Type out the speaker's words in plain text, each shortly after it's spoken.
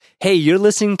Hey, you're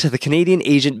listening to the Canadian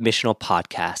Agent Missional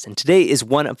Podcast, and today is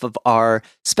one of our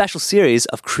special series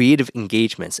of creative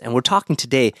engagements. And we're talking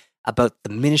today about the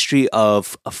ministry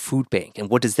of a food bank and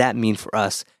what does that mean for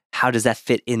us? How does that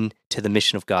fit into the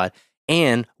mission of God?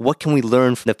 And what can we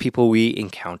learn from the people we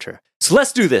encounter? So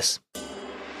let's do this.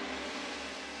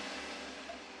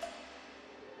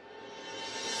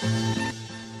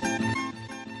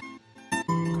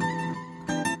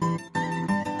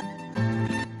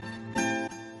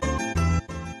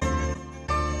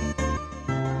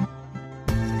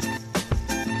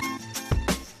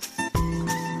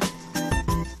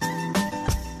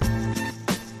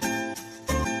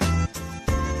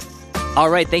 All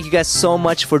right, thank you guys so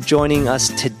much for joining us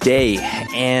today.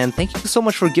 And thank you so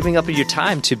much for giving up your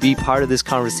time to be part of this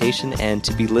conversation and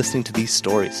to be listening to these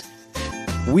stories.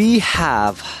 We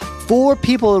have 4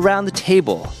 people around the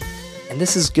table, and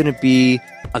this is going to be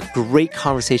a great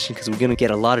conversation because we're going to get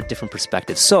a lot of different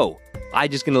perspectives. So I'm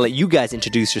just going to let you guys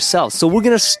introduce yourselves. So we're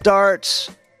going to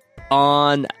start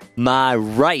on my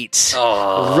right,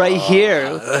 right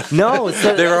here. No,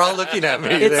 they were all looking at me.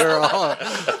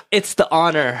 It's the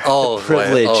honor, the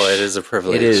privilege. It is a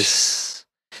privilege. It is.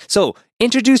 So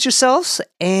introduce yourselves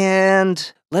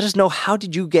and let us know, how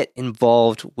did you get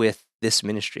involved with this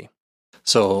ministry?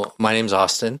 So my name's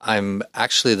Austin. I'm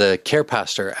actually the care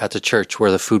pastor at the church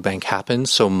where the food bank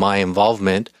happens. So my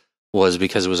involvement was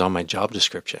because it was on my job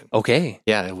description. Okay.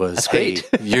 Yeah, it was. That's great.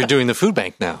 Hey, you're doing the food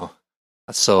bank now.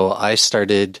 So I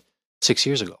started 6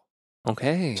 years ago.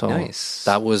 Okay, so nice.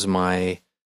 That was my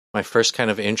first kind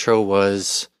of intro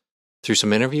was through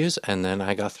some interviews, and then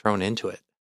I got thrown into it.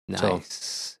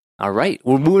 Nice. So, all right,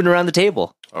 we're moving around the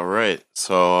table. All right,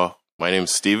 so my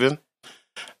name's Steven,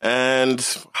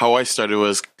 and how I started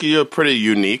was pretty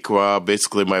unique.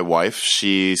 Basically, my wife,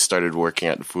 she started working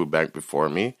at the food bank before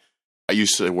me. I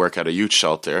used to work at a youth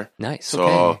shelter. Nice.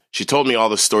 So she told me all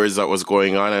the stories that was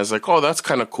going on. I was like, oh, that's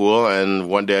kind of cool. And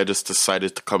one day I just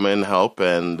decided to come in and help.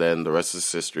 And then the rest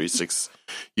is history, 6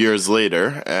 years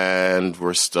later. And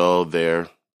we're still there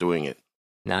doing it.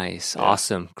 Nice. Yeah.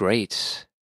 Awesome. Great.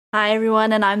 Hi,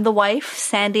 everyone. And I'm the wife,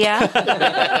 Sandia.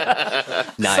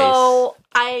 Nice. So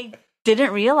I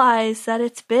didn't realize that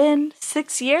it's been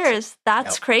 6 years.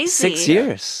 That's crazy. 6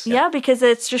 years. Yeah, because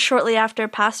it's just shortly after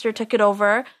Pastor took it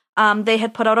over. They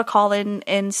had put out a call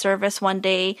in service one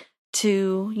day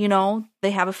to, they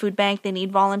have a food bank, they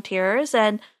need volunteers.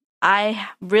 And I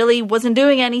really wasn't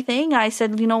doing anything. I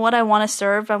said, you know what, I want to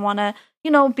serve. I want to,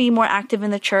 be more active in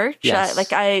the church. Yes.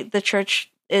 The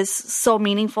church is so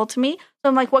meaningful to me. So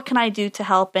I'm like, what can I do to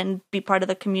help and be part of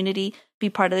the community,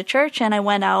 be part of the church? And I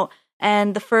went out.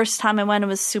 And the first time I went, it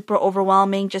was super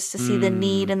overwhelming just to see the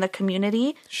need in the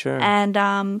community. Sure.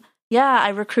 And, I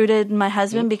recruited my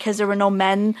husband because there were no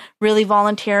men really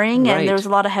volunteering, and there was a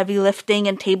lot of heavy lifting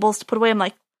and tables to put away. I'm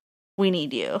like, we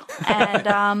need you.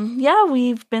 And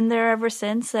we've been there ever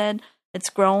since, and it's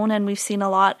grown, and we've seen a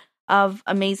lot of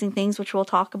amazing things, which we'll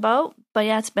talk about. But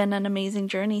yeah, it's been an amazing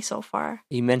journey so far.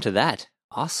 Amen to that.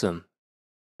 Awesome.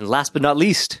 And last but not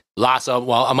least.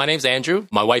 My name's Andrew.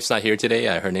 My wife's not here today.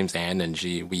 Her name's Anne, and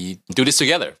we do this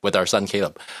together with our son,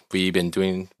 Caleb. We've been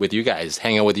doing with you guys,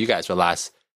 hanging out with you guys for the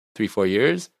last 3-4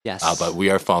 years. Yes. But we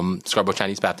are from Scarborough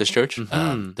Chinese Baptist Church,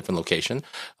 different location,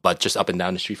 but just up and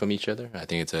down the street from each other. I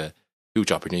think it's a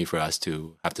huge opportunity for us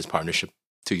to have this partnership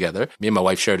together. Me and my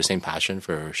wife share the same passion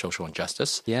for social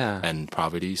injustice and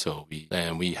poverty. So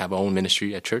we have our own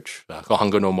ministry at church called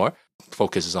Hunger No More.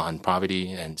 Focuses on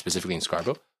poverty and specifically in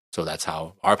Scarborough. So that's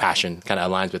how our passion kind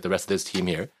of aligns with the rest of this team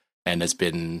here. And it's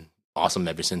been awesome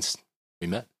ever since we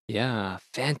met. Yeah,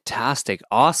 fantastic.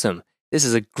 Awesome. This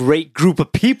is a great group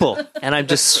of people, and I'm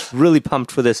just really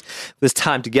pumped for this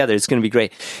time together. It's going to be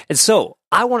great. And so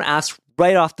I want to ask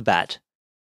right off the bat,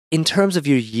 in terms of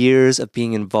your years of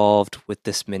being involved with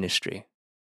this ministry,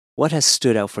 what has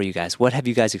stood out for you guys? What have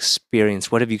you guys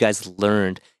experienced? What have you guys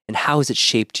learned? And how has it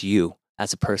shaped you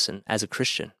as a person, as a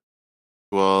Christian?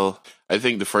 Well, I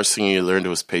think the first thing you learned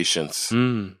was patience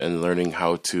and learning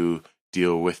how to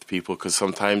deal with people, because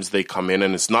sometimes they come in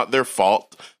and it's not their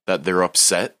fault that they're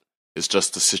upset. It's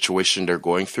just the situation they're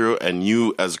going through. And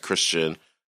you as a Christian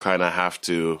kind of have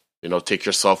to, take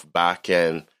yourself back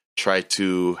and try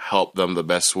to help them the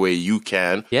best way you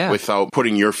can without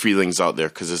putting your feelings out there.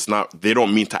 Because they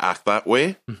don't mean to act that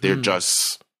way. Mm-hmm. They're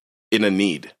just in a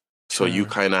need. So you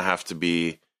kind of have to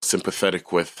be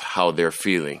sympathetic with how they're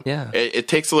feeling. Yeah. It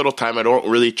takes a little time. I don't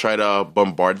really try to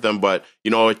bombard them, but,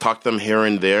 I talk to them here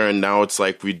and there, and now it's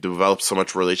like we develop so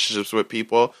much relationships with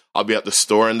people. I'll be at the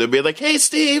store, and they'll be like, hey,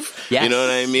 Steve. Yes. You know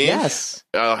what I mean? Yes.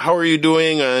 How are you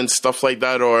doing? And stuff like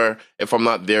that. Or if I'm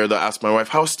not there, they'll ask my wife,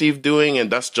 how's Steve doing?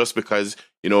 And that's just because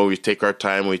we take our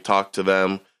time, we talk to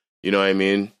them, you know what I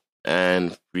mean?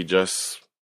 And we just,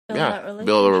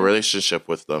 build a relationship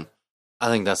with them. I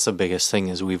think that's the biggest thing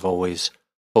is we've always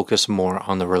focused more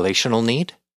on the relational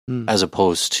need as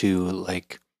opposed to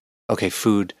like, okay,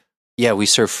 food. Yeah, we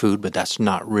serve food, but that's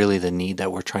not really the need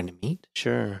that we're trying to meet.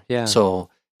 Sure. Yeah. So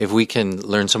if we can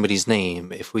learn somebody's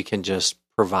name, if we can just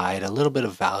provide a little bit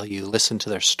of value, listen to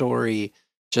their story,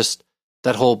 just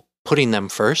that whole putting them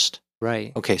first.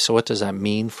 Right. Okay, so what does that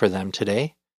mean for them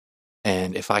today?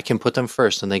 And if I can put them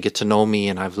first and they get to know me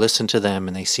and I've listened to them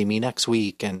and they see me next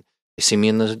week and they see me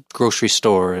in the grocery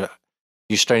store,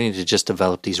 you're starting to just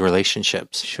develop these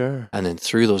relationships. Sure. And then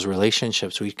through those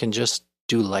relationships, we can just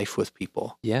do life with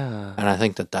people. Yeah. And I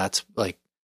think that that's like,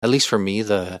 at least for me,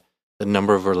 the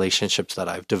number of relationships that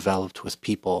I've developed with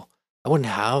people, I wouldn't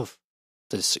have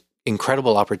this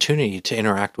incredible opportunity to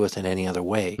interact with in any other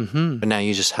way. Mm-hmm. But now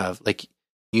you just have, like,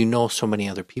 so many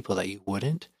other people that you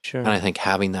wouldn't. Sure. And I think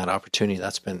having that opportunity,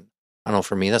 that's been, I don't know,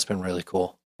 for me, that's been really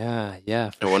cool. Yeah.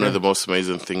 Yeah. And one of the most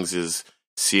amazing things is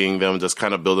seeing them just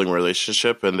kind of building a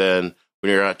relationship. And then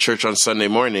when you're at church on Sunday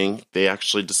morning, they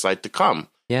actually decide to come.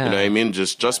 Yeah. You know what I mean?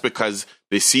 Just because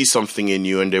they see something in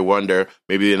you and they wonder,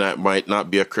 maybe they might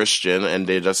not be a Christian, and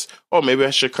they just, maybe I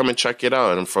should come and check it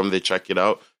out. And from they check it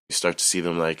out, you start to see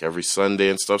them like every Sunday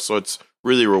and stuff. So it's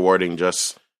really rewarding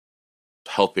just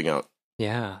helping out.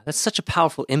 Yeah. That's such a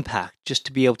powerful impact, just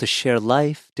to be able to share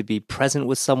life, to be present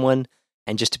with someone,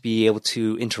 and just to be able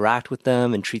to interact with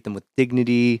them and treat them with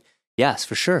dignity. Yes,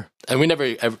 for sure. And we never,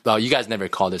 you guys never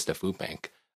call this the food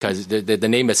bank. Because the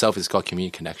name itself is called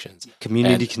Community Connections.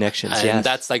 Community Connections, yes. And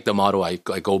that's like the motto I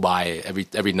go by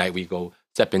every night we go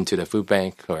step into the food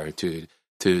bank or to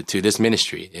this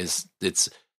ministry. It's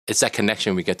that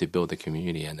connection we get to build the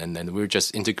community. And then we're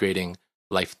just integrating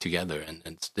life together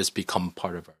and this become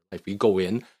part of our life. We go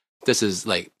in, this is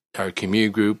like our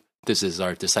community group, this is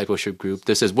our discipleship group,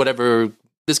 this is whatever.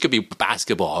 This could be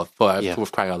basketball for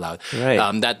crying out loud. Right.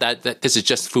 That this is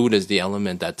just food is the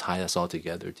element that ties us all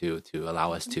together to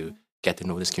allow us to get to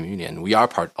know this community. And we are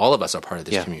all of us are part of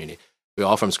this community. We're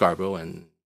all from Scarborough and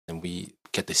we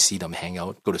get to see them hang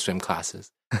out, go to swim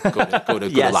classes, go to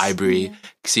the library,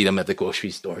 see them at the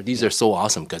grocery store. These are so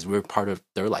awesome because we're part of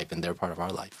their life and they're part of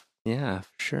our life. Yeah,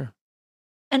 for sure.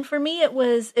 And for me, it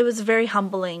was very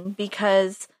humbling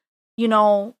because,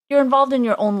 you're involved in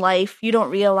your own life. You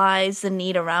don't realize the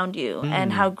need around you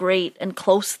and how great and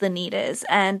close the need is.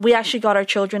 And we actually got our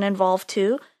children involved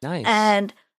too. Nice.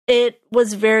 And it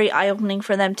was very eye-opening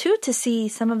for them too to see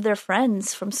some of their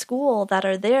friends from school that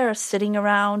are there sitting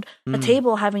around a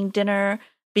table having dinner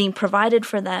being provided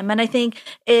for them. And I think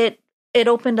it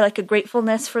opened like a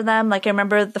gratefulness for them. Like I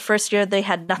remember the first year they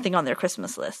had nothing on their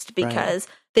Christmas list because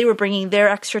they were bringing their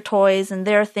extra toys and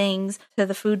their things to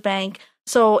the food bank.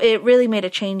 So it really made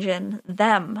a change in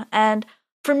them. And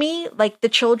for me, like the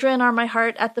children are my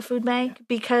heart at the food bank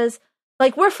because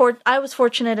like I was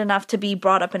fortunate enough to be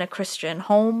brought up in a Christian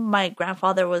home. My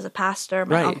grandfather was a pastor,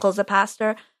 my uncle's a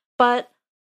pastor, but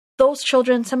those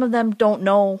children, some of them don't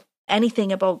know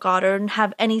anything about God or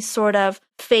have any sort of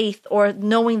faith or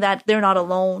knowing that they're not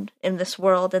alone in this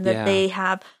world and that they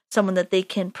have someone that they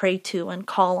can pray to and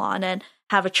call on and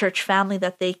have a church family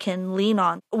that they can lean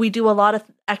on. We do a lot of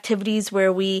activities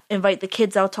where we invite the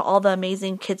kids out to all the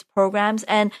amazing kids programs.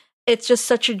 And it's just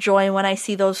such a joy when I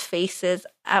see those faces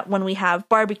when we have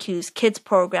barbecues, kids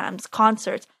programs,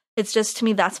 concerts. It's just, to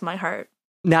me, that's my heart.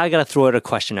 Now I got to throw out a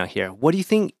question out here. What do you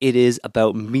think it is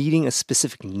about meeting a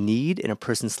specific need in a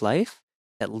person's life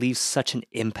that leaves such an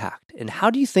impact? And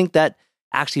how do you think that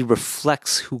actually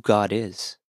reflects who God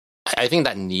is? I think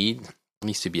that need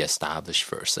needs to be established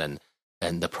first. And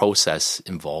the process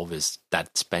involved is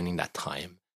that spending that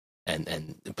time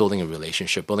and building a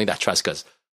relationship, building that trust. Because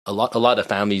a lot of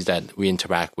families that we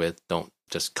interact with don't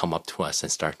just come up to us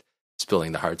and start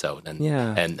spilling their hearts out.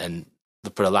 And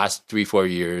for the last 3-4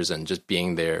 years and just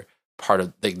being there, part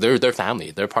of they're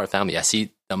family. They're part of family. I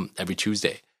see them every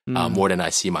Tuesday. More than I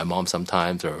see my mom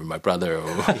sometimes or my brother or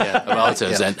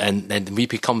relatives. And we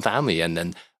become family. And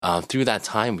then through that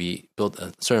time, we build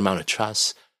a certain amount of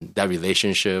trust. That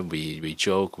relationship, we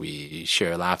joke, we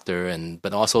share laughter,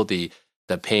 but also the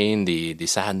pain, the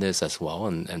sadness as well.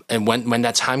 And when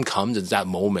that time comes, it's that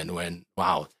moment when,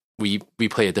 wow, we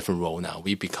play a different role now.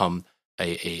 We become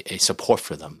a support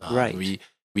for them.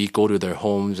 We go to their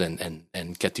homes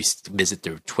and get to visit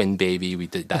their twin baby. We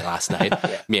did that last night.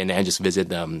 Me and Ann just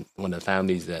visited one of the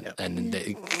families and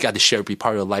they got to be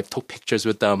part of their life, took pictures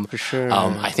with them. For sure.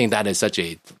 I think that is such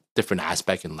a different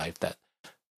aspect in life that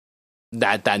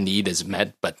need is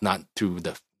met, but not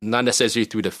necessarily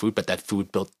through the food, but the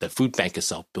food bank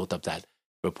itself built up that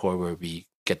rapport where we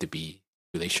get to be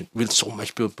build so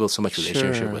much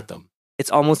relationship with them. It's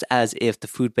almost as if the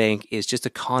food bank is just a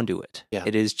conduit. Yeah.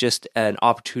 It is just an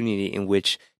opportunity in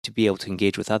which to be able to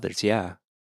engage with others. Yeah.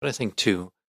 But I think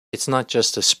too, it's not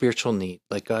just a spiritual need.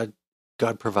 Like God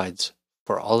provides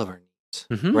for all of our needs,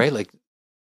 right? Like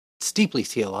it's deeply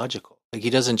theological. Like he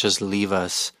doesn't just leave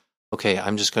us, okay,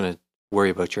 I'm just going to worry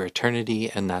about your eternity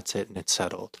and that's it and it's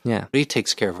settled. Yeah. But he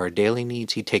takes care of our daily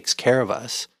needs. He takes care of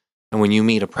us. And when you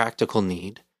meet a practical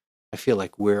need, I feel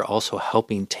like we're also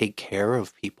helping take care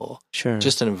of people. Sure.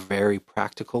 Just in a very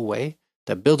practical way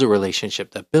that builds a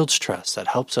relationship, that builds trust, that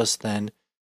helps us then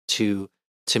to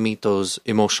meet those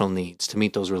emotional needs, to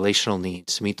meet those relational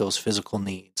needs, to meet those physical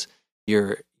needs.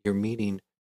 You're meeting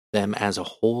them as a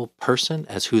whole person,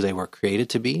 as who they were created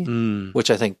to be, which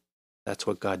I think that's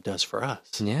what God does for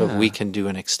us. Yeah. So if we can do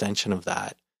an extension of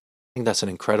that, I think that's an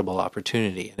incredible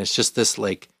opportunity. And it's just this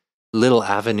like little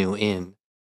avenue in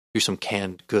through some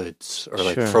canned goods or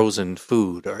like frozen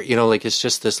food or, like it's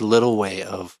just this little way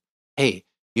of, hey,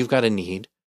 you've got a need.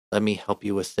 Let me help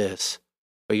you with this.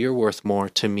 But you're worth more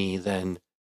to me than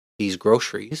these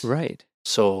groceries. Right.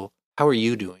 So how are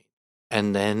you doing?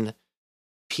 And then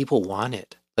people want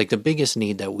it. Like the biggest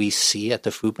need that we see at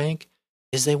the food bank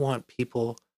is they want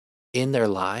people in their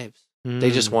lives.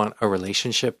 They just want a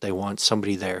relationship. They want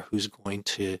somebody there who's going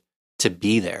to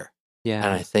be there. Yeah.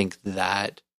 And I think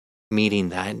that meeting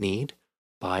that need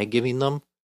by giving them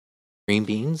green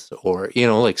beans or,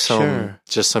 like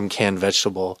just some canned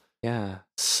vegetable. Yeah.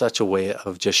 Such a way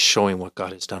of just showing what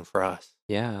God has done for us.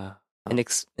 Yeah. And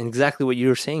exactly what you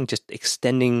were saying, just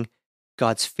extending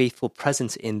God's faithful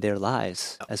presence in their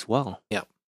lives as well. Yeah.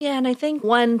 Yeah, and I think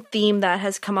one theme that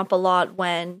has come up a lot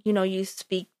when, you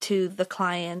speak to the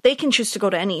client, they can choose to go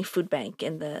to any food bank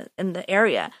in the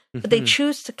area, but they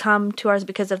choose to come to ours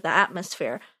because of the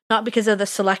atmosphere, not because of the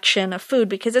selection of food,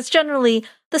 because it's generally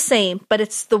the same, but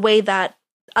it's the way that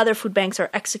other food banks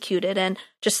are executed and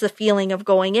just the feeling of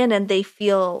going in and they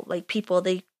feel like people,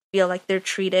 they feel like they're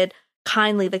treated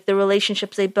kindly, like the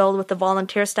relationships they build with the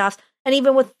volunteer staffs and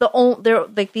even with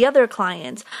the other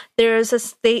clients,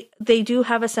 they do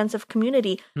have a sense of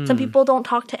community. Some people don't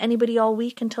talk to anybody all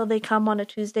week until they come on a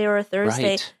Tuesday or a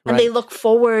Thursday, and they look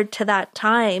forward to that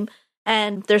time.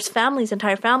 And there's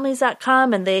entire families that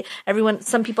come, and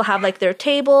some people have like their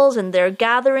tables and their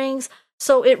gatherings.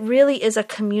 So it really is a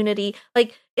community.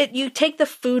 Like you take the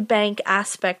food bank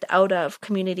aspect out of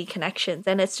community connections,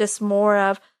 and it's just more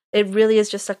of, it really is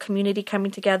just a community coming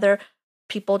together.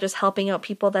 People just helping out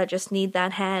people that just need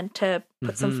that hand to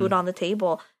put some food on the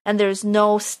table. And there's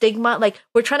no stigma. Like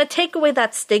we're trying to take away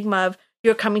that stigma of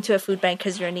you're coming to a food bank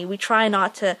because you're in need. We try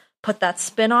not to put that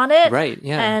spin on it. Right.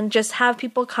 Yeah. And just have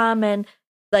people come and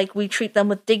like we treat them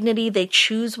with dignity. They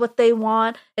choose what they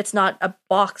want. It's not a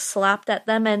box slapped at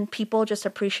them. And people just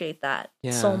appreciate that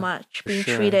so much. Being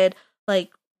treated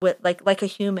like a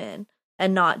human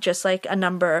and not just like a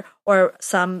number or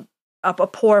a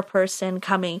poor person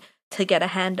coming to get a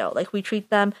handout. Like we treat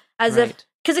them as if,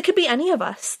 because it could be any of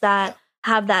us that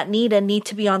have that need and need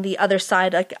to be on the other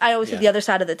side. Like I always say the other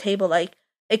side of the table, like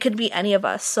it could be any of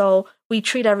us. So we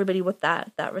treat everybody with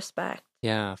that respect.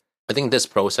 Yeah. I think this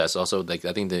process also, like,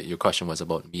 I think that your question was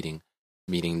about meeting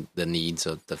the needs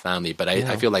of the family. But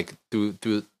I feel like through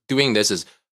doing this is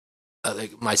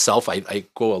like myself, I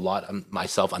go a lot on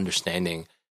myself understanding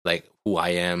like who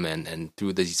I am and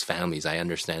through these families, I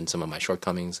understand some of my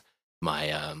shortcomings,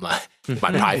 my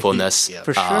pridefulness,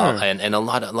 for sure, and a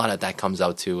lot of that comes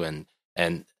out too,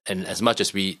 and as much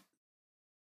as we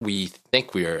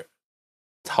think we're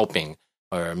helping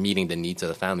or meeting the needs of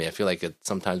the family, I feel like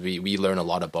sometimes we learn a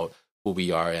lot about who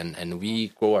we are, and we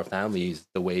grow our families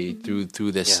the way through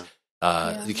this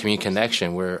the community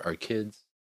connection where our kids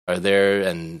are there,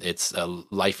 and it's a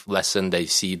life lesson. They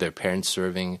see their parents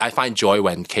serving. I find joy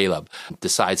when Caleb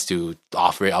decides to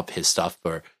offer up his stuff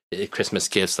for Christmas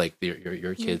gifts, like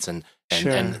your kids, and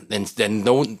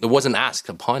no, it wasn't asked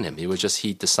upon him. It was just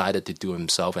he decided to do it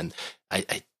himself, and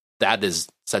I that is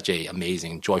such a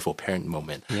amazing, joyful parent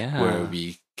moment where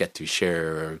we get to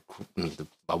share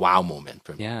a wow moment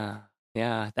for me.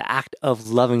 Yeah, the act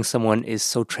of loving someone is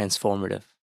so transformative,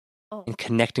 and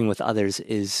connecting with others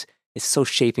is so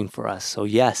shaping for us. So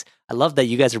yes, I love that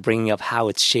you guys are bringing up how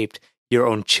it's shaped your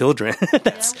own children.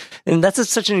 And that's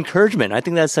such an encouragement. I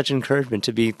think that's such an encouragement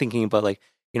to be thinking about, like,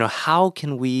 how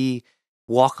can we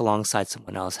walk alongside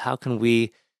someone else? How can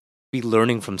we be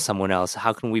learning from someone else?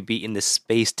 How can we be in this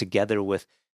space together with,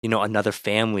 another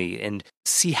family and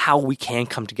see how we can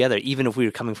come together, even if we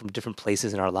are coming from different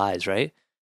places in our lives, right?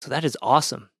 So that is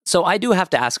awesome. So I do have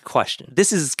to ask a question.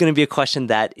 This is going to be a question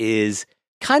that is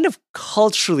kind of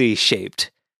culturally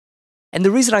shaped. And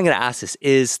the reason I'm going to ask this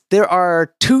is there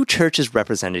are two churches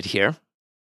represented here,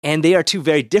 and they are two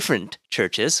very different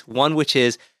churches. One which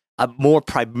is a more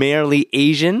primarily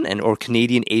Asian or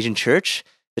Canadian Asian church,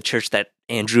 the church that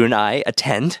Andrew and I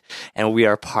attend and we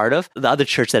are part of. The other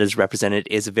church that is represented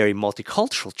is a very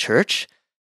multicultural church.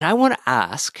 And I want to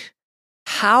ask,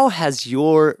 how has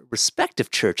your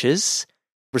respective churches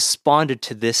responded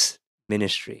to this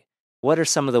ministry? What are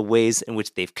some of the ways in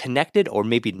which they've connected or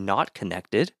maybe not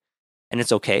connected? And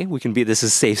it's okay. We can be, this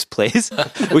is a safe place.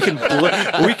 We can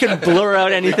blur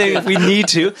out anything if we need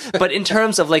to. But in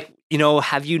terms of like,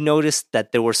 have you noticed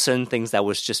that there were certain things that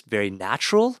was just very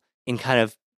natural in kind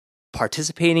of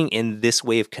participating in this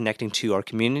way of connecting to our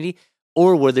community?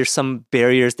 Or were there some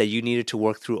barriers that you needed to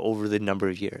work through over the number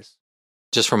of years?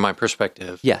 Just from my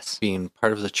perspective, yes, being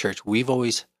part of the church, we've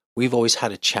always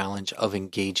had a challenge of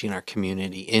engaging our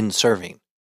community in serving.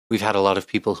 We've had a lot of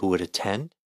people who would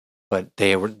attend, but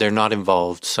they're not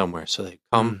involved somewhere. So they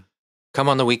come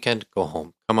on the weekend, go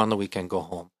home. Come on the weekend, go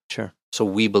home. Sure. So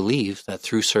we believe that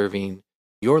through serving,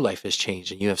 your life has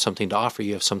changed and you have something to offer,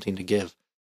 you have something to give.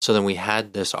 So then we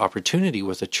had this opportunity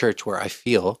with a church where I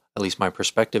feel, at least my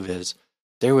perspective is,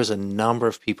 there was a number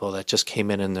of people that just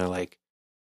came in and they're like,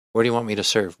 where do you want me to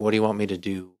serve? What do you want me to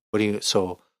do?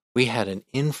 So we had an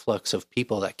influx of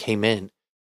people that came in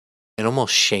and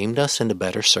almost shamed us into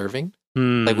better serving.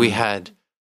 Like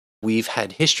we've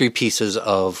had history pieces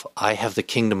of, I have the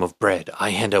kingdom of bread. I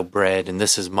hand out bread and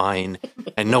this is mine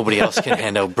and nobody else can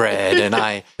hand out bread. And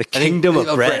the kingdom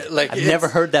of bread. Like, I've never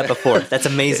heard that before. That's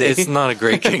amazing. It's not a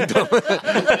great kingdom.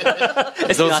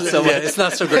 It's not so much. It's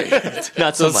not so great.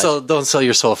 Not so much. Don't sell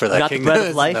your soul for that not kingdom. Not the bread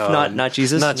of life? No, not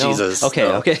Jesus? Not no? Jesus. Okay,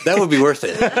 no. okay. That would be worth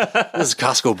it. This is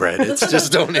Costco bread. It's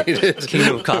just donated.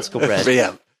 Kingdom of Costco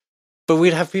bread. But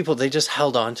we'd have people, they just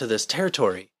held on to this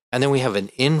territory. And then we have an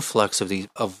influx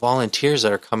of volunteers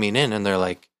that are coming in and they're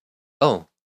like, oh,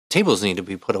 tables need to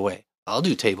be put away. I'll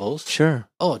do tables. Sure.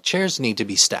 Oh, chairs need to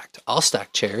be stacked. I'll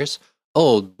stack chairs.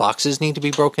 Oh, boxes need to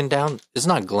be broken down. It's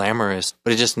not glamorous,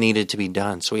 but it just needed to be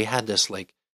done. So we had this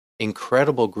like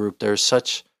incredible group. There's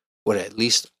such, what at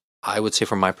least I would say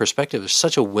from my perspective, there's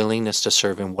such a willingness to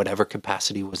serve in whatever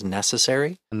capacity was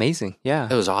necessary. Amazing. Yeah.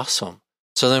 It was awesome.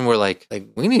 So then we're like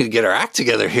we need to get our act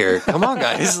together here. Come on,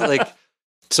 guys.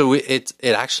 So it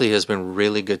actually has been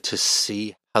really good to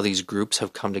see how these groups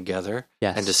have come together,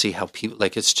 and to see how people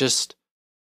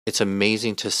it's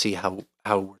amazing to see how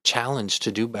we're challenged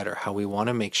to do better, how we want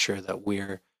to make sure that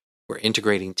we're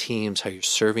integrating teams, how you're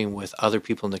serving with other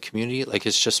people in the community. Like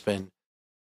it's just been,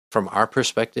 from our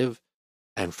perspective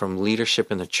and from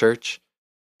leadership in the church,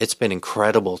 it's been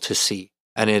incredible to see.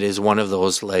 And it is one of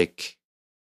those like,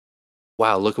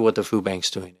 wow, look at what the food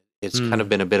bank's doing. It's kind of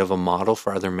been a bit of a model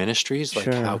for other ministries.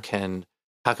 Like how can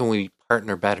we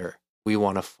partner better? We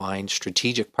want to find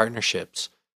strategic partnerships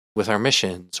with our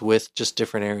missions, with just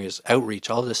different areas, outreach,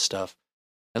 all this stuff.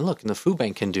 And look, and the food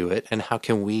bank can do it. And how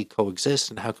can we coexist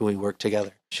and how can we work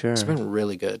together? Sure. It's been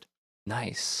really good.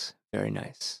 Nice. Very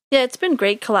nice. Yeah, it's been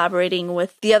great collaborating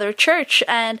with the other church.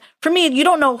 And for me, you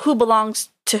don't know who belongs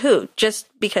to who, just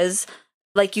because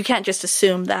like you can't just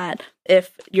assume that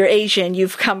if you're Asian,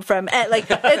 you've come from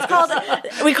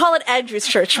we call it Andrew's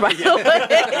Church, by the way.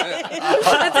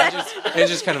 It's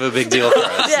just kind of a big deal for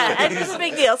us. Yeah, Andrew's a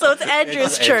big deal. So it's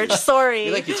Andrew's Church. Sorry,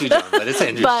 we like you too, John, but it's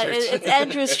Andrew's Church. It's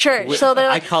Andrew's Church. So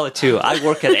I call it too. I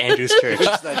work at Andrew's Church.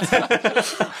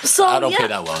 So I don't pay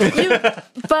that well.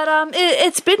 But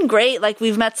it's been great. Like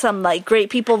we've met some like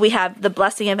great people. We have the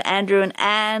blessing of Andrew and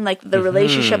Anne, like the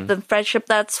relationship, the friendship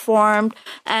that's formed,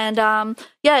 and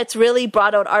it's really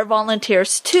brought out our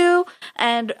volunteers too.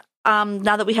 And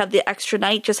now that we have the extra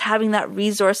night, just having that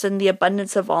resource and the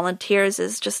abundance of volunteers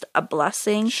is just a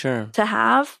blessing to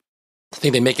have. I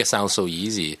think they make it sound so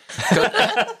easy.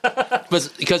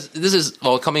 Because this is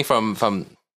all coming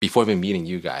from before even meeting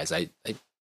you guys. I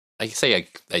say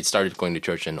I started going to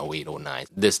church in 08, 09.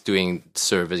 This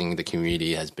serving the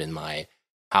community has been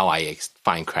how I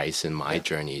find Christ in my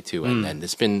journey too. And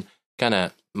it's been kind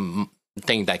of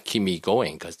thing that keep me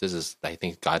going, because this is, I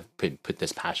think God put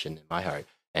this passion in my heart,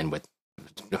 and with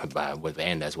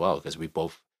Anne as well, because we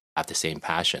both have the same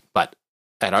passion. But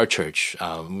at our church,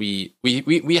 we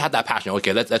had that passion.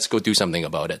 Okay, let's go do something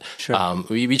about it. Sure.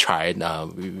 We tried.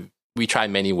 We tried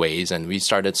many ways, and we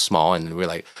started small, and we're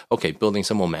like, okay, building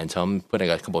some momentum, putting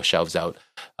a couple of shelves out,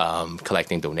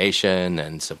 collecting donation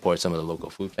and support some of the local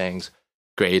food banks.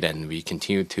 Great, and we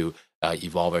continue to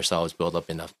evolve ourselves, build up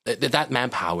enough that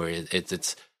manpower. It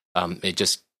just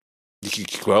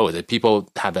grows. That people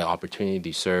have the opportunity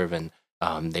to serve, and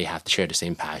they have to share the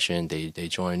same passion. They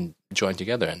join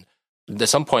together, and at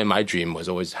some point, my dream was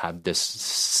always have this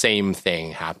same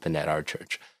thing happen at our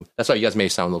church. That's why you guys make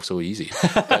it sound look so easy.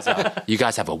 You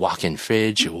guys have a walk-in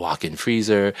fridge, a walk-in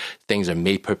freezer. Things are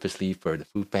made purposely for the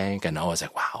food bank. And I was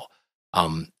like, wow.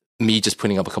 Me just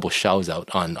putting up a couple shelves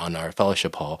out on our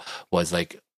fellowship hall was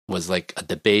like a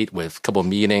debate with a couple of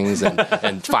meetings,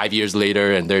 and 5 years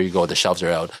later, and there you go, the shelves are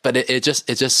out. But it's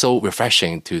just so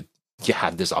refreshing to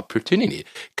have this opportunity,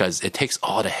 because it takes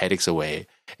all the headaches away.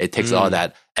 It takes all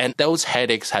that, and those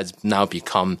headaches has now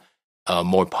become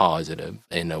more positive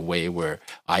in a way where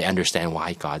I understand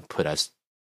why God put us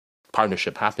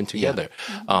partnership happen together.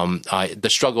 Yeah. The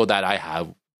struggle that I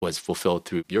have was fulfilled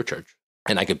through your church,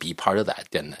 and I could be part of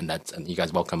that. And you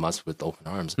guys welcome us with open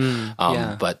arms.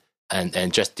 But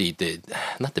and just the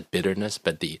not the bitterness,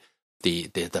 but the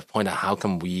point of how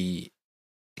come we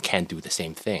can't do the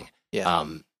same thing. Yeah.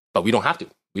 But we don't have to.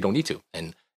 We don't need to.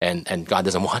 And God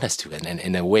doesn't want us to. And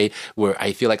in a way where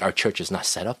I feel like our church is not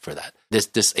set up for that.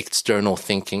 This external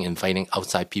thinking, inviting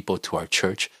outside people to our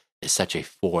church is such a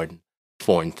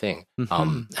foreign thing.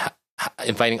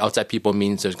 Inviting outside people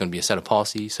means there's going to be a set of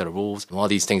policies, set of rules, and all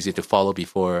these things you have to follow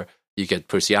before you get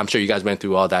proceed. I'm sure you guys went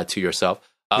through all that to yourself.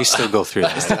 We still go through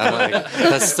that. I'm like,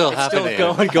 that's still happening.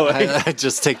 Still going. I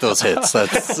just take those hits.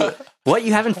 That's what,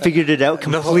 you haven't figured it out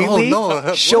completely?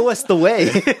 No. Show us the way.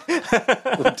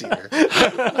 Oh dear.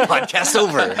 Podcast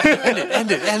over.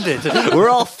 End it. We're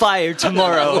all fired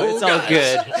tomorrow. It's all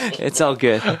good. It's all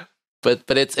good. But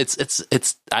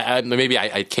it's maybe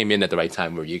I came in at the right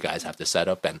time where you guys have to set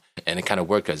up, and it kind of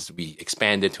worked because we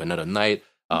expanded to another night,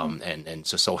 and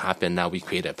so happened now we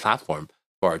created a platform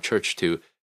for our church to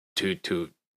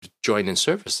join in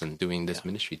service and doing this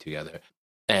ministry together.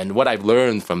 And what I've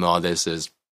learned from all this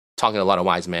is talking to a lot of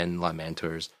wise men, a lot of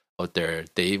mentors out there.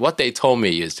 What they told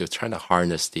me is they're trying to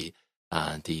harness the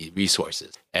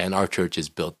resources, and our church is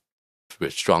built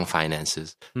with strong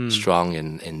finances, strong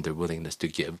in their willingness to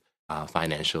give.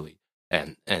 Financially,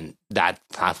 and that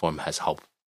platform has helped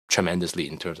tremendously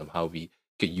in terms of how we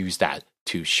could use that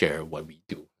to share what we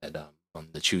do on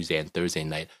the Tuesday and Thursday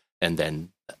night. And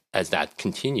then as that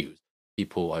continues,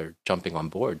 people are jumping on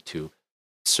board to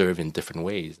serve in different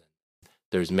ways.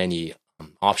 There's many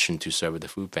options to serve with the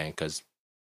food bank, because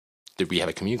we have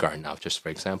a community garden now, just for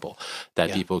example,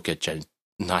 that people could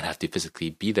not have to physically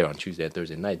be there on Tuesday and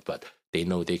Thursday night, but they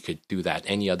know they could do that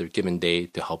any other given day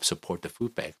to help support the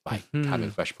food bank by having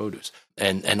fresh produce.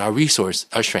 And our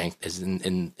strength is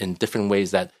in different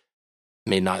ways that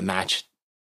may not match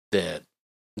the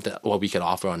what we could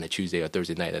offer on a Tuesday or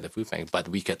Thursday night at the food bank, but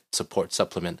we could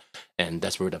supplement, and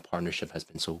that's where the partnership has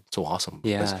been so awesome.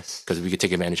 Yes, because we could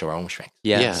take advantage of our own strengths.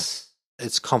 Yes,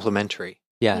 it's complementary.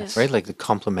 Yes, right. Like the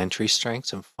complementary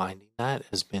strengths, and finding that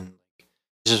has been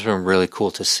it's just been really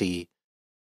cool to see.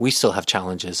 We still have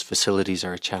challenges. Facilities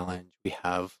are a challenge. We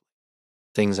have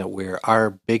things that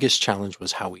our biggest challenge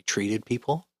was how we treated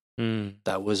people.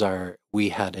 That was we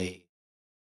had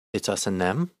it's us and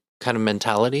them kind of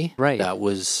mentality. Right. That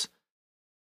was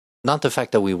not the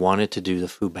fact that we wanted to do the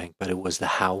food bank, but it was the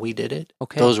how we did it.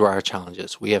 Okay. Those were our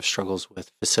challenges. We have struggles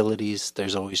with facilities.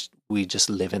 We just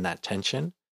live in that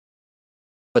tension.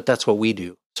 But that's what we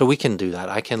do. So we can do that.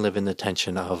 I can live in the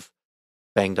tension of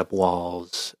banged up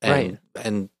walls, and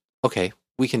okay,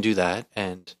 we can do that,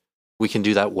 and we can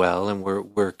do that well, and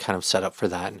we're kind of set up for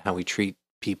that, and how we treat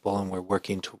people, and we're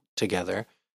working together,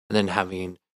 and then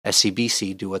having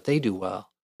SCBC do what they do well,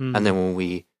 and then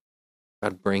when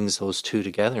God brings those two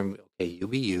together, and okay, you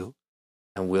be you,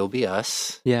 and we'll be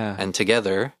us, and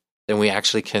together, then we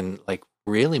actually can like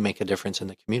really make a difference in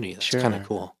the community. That's kind of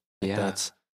cool.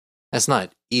 That's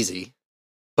not easy,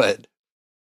 but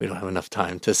we don't have enough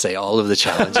time to say all of the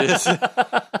challenges.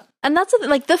 And that's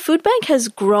like the food bank has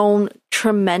grown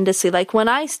tremendously. Like when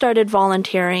I started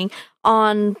volunteering,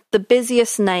 on the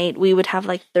busiest night, we would have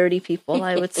like 30 people,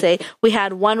 I would say. We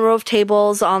had one row of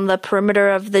tables on the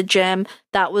perimeter of the gym.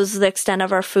 That was the extent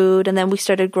of our food. And then we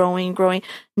started growing.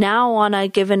 Now on a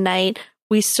given night,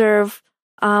 we serve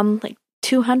like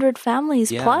 200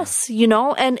 families plus,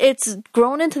 and it's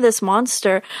grown into this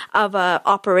monster of a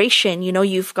operation.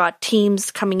 You've got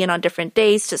teams coming in on different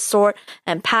days to sort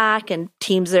and pack, and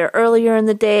teams there earlier in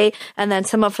the day. And then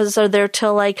some of us are there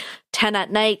till like 10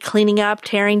 at night, cleaning up,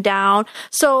 tearing down.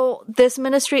 So this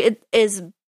ministry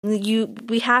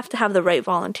we have to have the right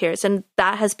volunteers, and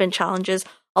that has been challenges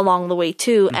along the way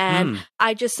too. And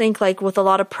I just think like with a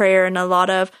lot of prayer and a lot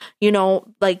of,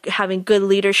 like having good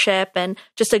leadership and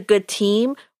just a good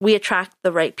team, we attract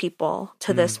the right people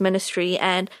to this ministry.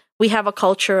 And we have a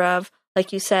culture of,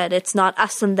 like you said, it's not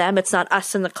us and them. It's not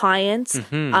us and the clients.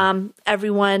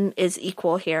 Everyone is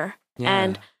equal here. Yeah.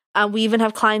 And We even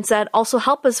have clients that also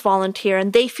help us volunteer,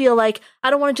 and they feel like, I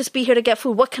don't want to just be here to get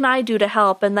food. What can I do to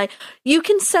help? And like, you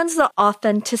can sense the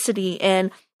authenticity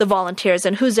in the volunteers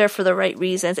and who's there for the right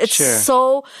reasons. It's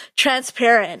so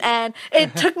transparent. And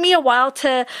it took me a while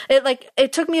to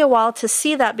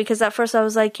see that, because at first I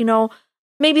was like,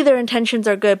 maybe their intentions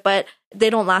are good, but they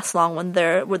don't last long when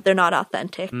they're not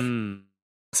authentic.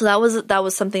 So that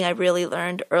was something I really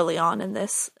learned early on in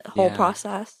this whole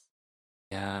process.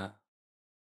 Yeah.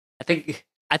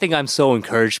 I think I'm so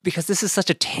encouraged, because this is such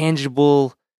a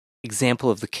tangible example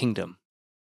of the kingdom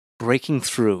breaking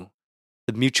through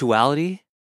the mutuality,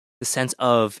 the sense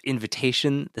of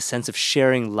invitation, the sense of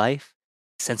sharing life,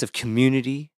 the sense of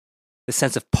community, the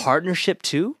sense of partnership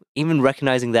too, even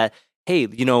recognizing that, hey,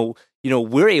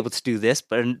 we're able to do this,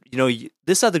 but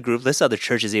this other group, this other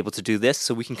church is able to do this,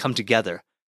 so we can come together.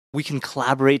 We can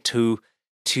collaborate to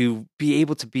be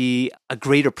able to be a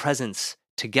greater presence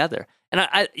together.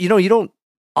 And you don't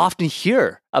often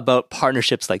hear about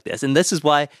partnerships like this. And this is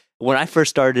why when I first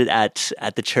started at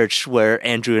the church where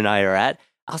Andrew and I are at,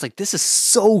 I was like, this is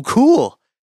so cool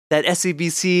that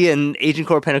SCBC and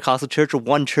Agincourt Pentecostal Church, or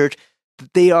one church,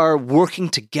 they are working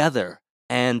together,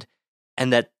 and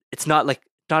that it's not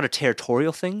a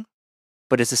territorial thing,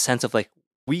 but it's a sense of like,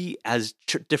 we as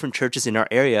different churches in our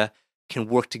area can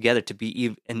work together to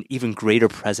be an even greater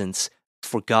presence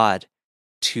for God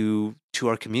to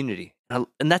our community.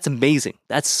 And that's amazing.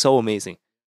 That's so amazing.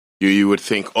 You would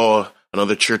think,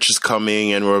 another church is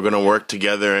coming and we're going to work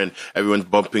together and everyone's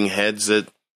bumping heads.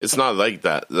 It's not like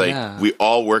that. We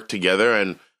all work together,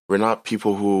 and we're not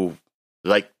people who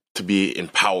like to be in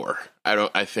power.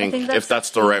 I think if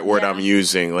that's the right word I'm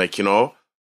using, we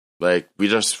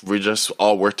just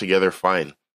all work together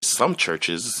fine. Some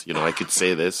churches, I could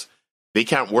say this, they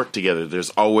can't work together. There's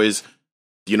always,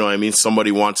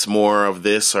 somebody wants more of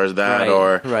this or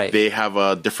that, they have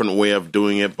a different way of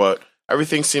doing it, but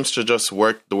everything seems to just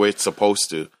work the way it's supposed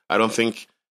to. I don't think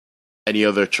any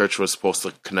other church was supposed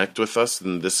to connect with us,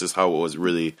 and this is how it was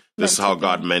really, this is how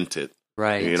God meant it.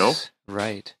 Right.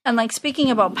 Right. And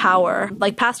speaking about power,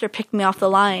 Pastor picked me off the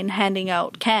line handing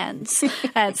out cans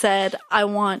and said, I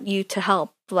want you to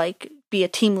help, be a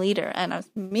team leader. And I was,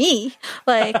 me?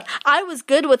 I was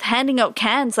good with handing out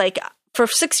cans. For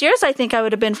 6 years, I think I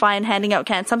would have been fine handing out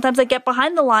cans. Sometimes I get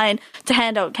behind the line to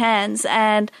hand out cans,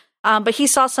 and but he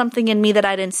saw something in me that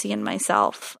I didn't see in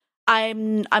myself.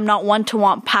 I'm not one to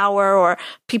want power, or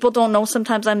people don't know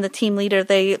sometimes I'm the team leader.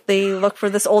 They look for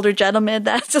this older gentleman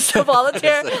that's just a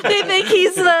volunteer. They think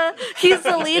he's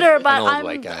the leader, but an old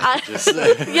white guy.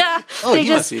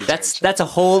 That's a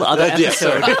whole other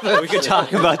episode. We could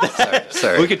talk about that.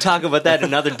 Sorry. We could talk about that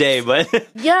another day, but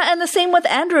yeah, and the same with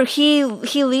Andrew. He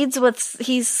leads with,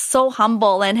 he's so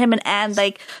humble, and him and Anne,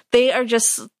 they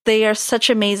are such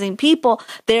amazing people.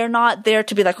 They're not there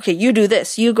to be like, okay, you do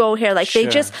this, you go here. They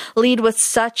just lead with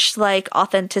such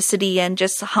authenticity and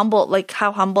just humble,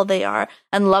 how humble they are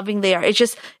and loving they are. It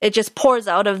just pours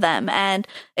out of them, and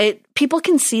people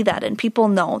can see that, and people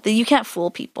know that you can't fool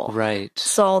people. Right.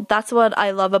 So that's what I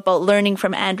love about learning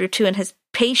from Andrew too, and his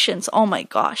patience. Oh my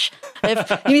gosh. If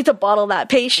you need to bottle that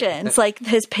patience,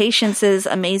 his patience is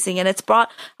amazing, and it's brought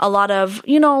a lot of,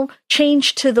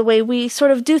 change to the way we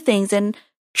sort of do things and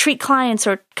treat clients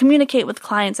or communicate with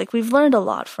clients. We've learned a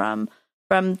lot from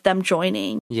them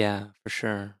joining. Yeah, for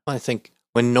sure. I think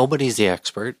when nobody's the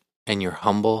expert and you're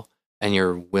humble and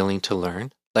you're willing to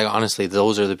learn, honestly,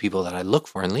 those are the people that I look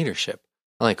for in leadership.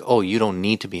 I'm you don't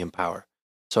need to be in power,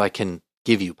 so I can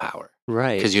give you power.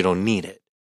 Right. Because you don't need it.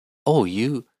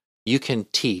 You can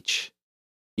teach.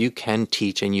 You can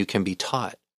teach and you can be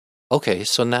taught. Okay,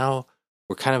 so now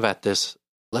we're kind of at this,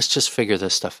 let's just figure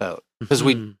this stuff out. Because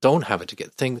we don't have it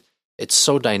together. It's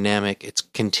so dynamic. It's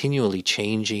continually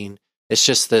changing. It's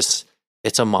just this,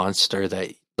 it's a monster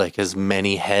that has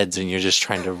many heads, and you're just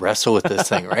trying to wrestle with this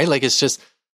thing, right? It's just,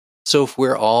 so if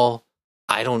we're all,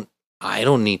 I don't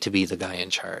need to be the guy in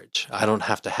charge. I don't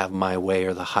have to have my way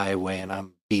or the highway, and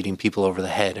I'm beating people over the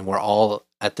head. And we're all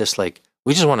at this, we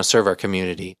just want to serve our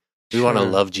community. We want to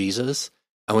love Jesus,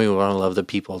 and we want to love the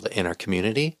people in our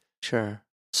community. Sure.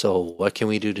 So what can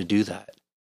we do to do that?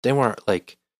 Then we're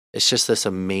it's just this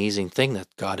amazing thing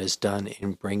that God has done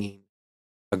in bringing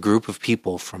a group of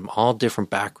people from all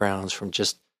different backgrounds,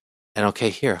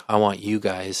 here, I want you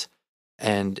guys.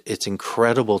 And it's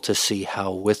incredible to see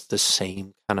how, with the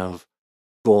same kind of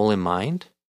goal in mind,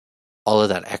 all of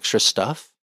that extra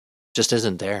stuff just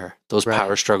isn't there. Those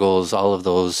power struggles, all of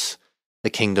those, the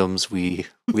kingdoms, we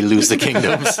lose the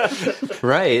kingdoms.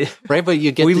 Right. But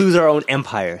we lose our own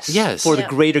empires. Yes. For the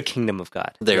greater kingdom of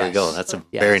God. There we go. That's a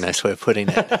very nice way of putting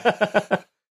it.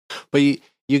 But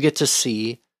you get to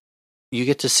see you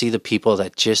get to see the people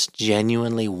that just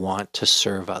genuinely want to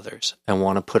serve others and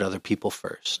want to put other people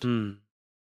first.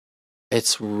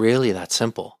 It's really that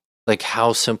simple. Like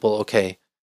how simple, okay,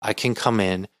 I can come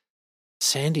in.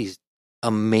 Sandy's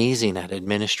amazing at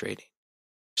administrating.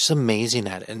 She's amazing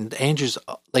at it. And Andrew's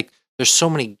like, there's so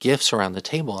many gifts around the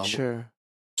table. Sure.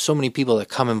 So many people that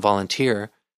come and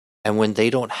volunteer. And when they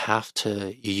don't have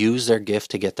to use their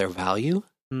gift to get their value,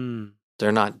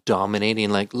 they're not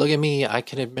dominating like, look at me, I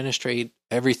can administrate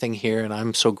everything here and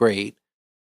I'm so great.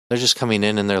 They're just coming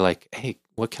in and they're like, hey,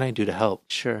 what can I do to help?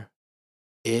 Sure.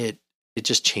 It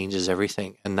just changes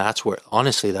everything. And that's where,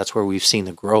 honestly, that's where we've seen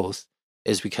the growth,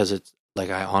 is because it's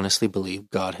like, I honestly believe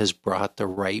God has brought the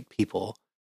right people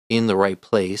in the right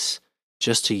place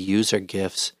just to use their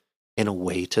gifts in a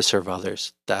way to serve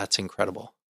others. That's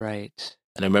incredible. Right.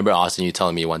 And I remember, Austin, you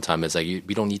telling me one time, it's like,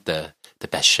 we don't need the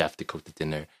best chef to cook the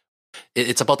dinner.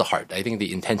 It's about the heart. I think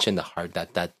the intention, the heart,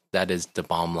 that is the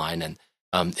bottom line.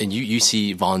 And you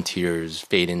see volunteers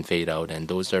fade in, fade out, and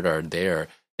those that are there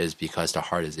is because the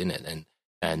heart is in it.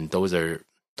 And those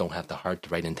don't have the heart, the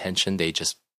right intention, they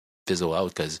just fizzle out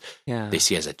because they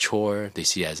see it as a chore, they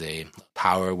see it as a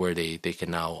power where they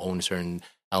can now own a certain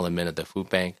element of the food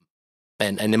bank.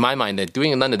 And in my mind, that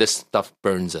doing none of this stuff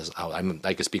burns us out.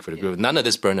 I can speak for the group. None of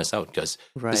this burns us out because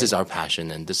this is our passion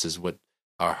and this is what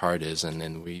our heart is,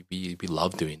 and we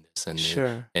love doing this.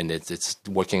 And it's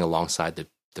working alongside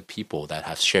the people that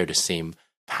have shared the same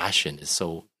passion is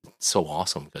so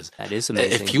awesome, because that is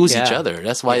amazing. It fuels each other.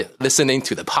 That's why listening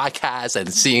to the podcast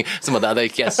and seeing some of the other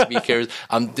guest speakers,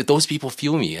 those people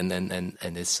fuel me, and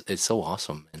it's so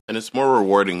awesome. And it's more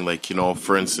rewarding. Like,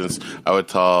 for instance, I would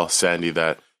tell Sandy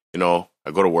that, I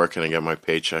go to work and I get my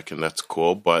paycheck and that's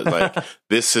cool. But like,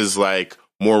 this is like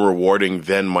more rewarding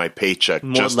than my paycheck.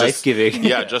 More life-giving.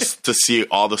 Just to see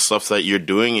all the stuff that you're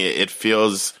doing. It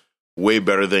feels way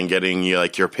better than getting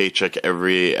like your paycheck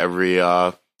every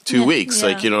 2 weeks.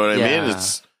 Like, you know what I mean?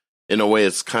 It's, in a way,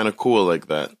 it's kind of cool like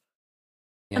that.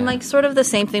 And like sort of the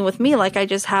same thing with me. Like I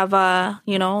just have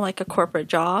like a corporate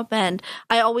job, and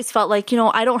I always felt like,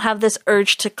 I don't have this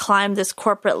urge to climb this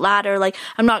corporate ladder. Like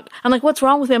I'm like, what's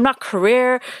wrong with me? I'm not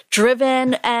career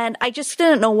driven, and I just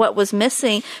didn't know what was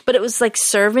missing, but it was like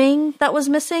serving that was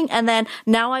missing. And then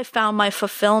now I found my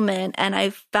fulfillment, and I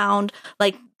found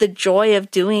like the joy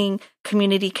of doing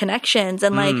community connections.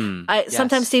 And like,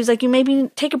 sometimes Steve's like, you maybe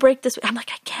take a break this week. I'm like,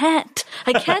 I can't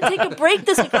take a break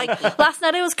this week. Like last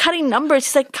night I was cutting numbers.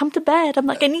 He's like, come to bed. I'm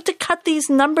like, I need to cut these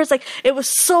numbers. Like it was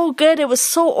so good. It was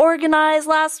so organized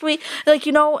last week. Like,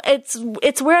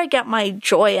 it's where I get my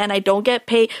joy, and I don't get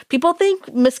paid. People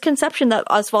think misconception that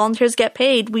us volunteers get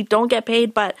paid. We don't get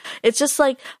paid, but it's just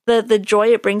like the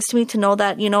joy it brings to me to know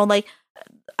that, like,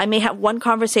 I may have one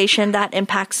conversation that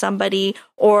impacts somebody,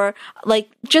 or like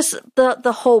just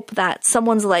the hope that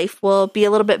someone's life will be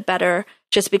a little bit better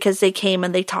just because they came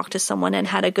and they talked to someone and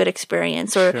had a good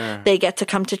experience, or they get to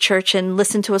come to church and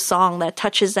listen to a song that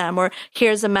touches them, or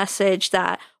hears a message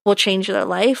that will change their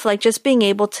life. Like just being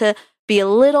able to be a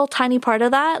little tiny part of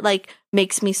that, like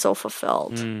makes me so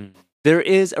fulfilled. There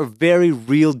is a very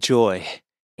real joy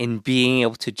in being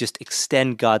able to just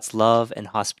extend God's love and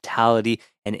hospitality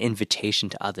and invitation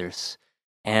to others.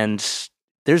 And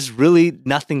there's really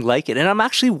nothing like it. And I'm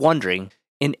actually wondering,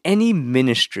 in any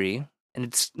ministry, and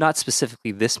it's not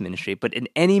specifically this ministry, but in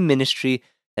any ministry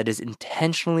that is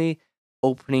intentionally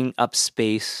opening up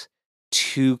space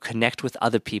to connect with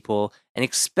other people, and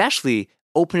especially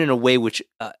open in a way which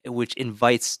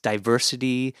invites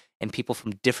diversity and people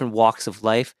from different walks of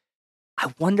life,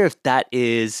 I wonder if that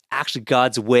is actually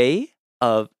God's way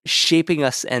of shaping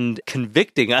us and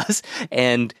convicting us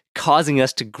and causing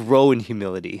us to grow in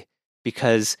humility,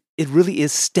 because it really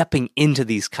is stepping into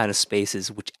these kind of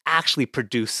spaces which actually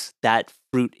produce that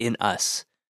fruit in us.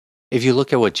 If you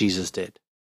look at what Jesus did,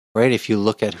 right? If you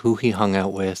look at who he hung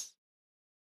out with,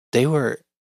 they were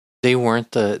the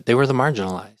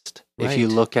marginalized. Right. If you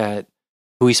look at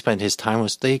who he spent his time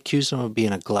with, they accused him of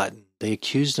being a glutton. They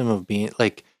accused him of being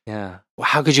like,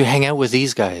 how could you hang out with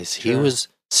these guys? He was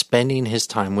spending his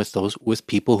time with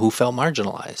people who felt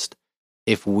marginalized.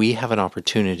 If we have an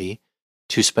opportunity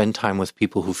to spend time with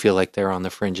people who feel like they're on the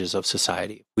fringes of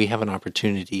society, we have an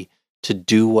opportunity to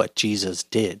do what Jesus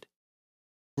did,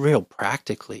 real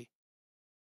practically,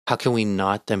 how can we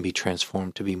not then be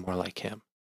transformed to be more like him?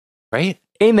 Right?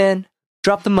 Amen.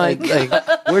 Drop the mic.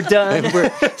 We're done.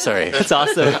 Sorry. It's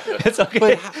awesome. It's okay.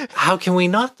 But how can we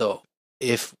not, though?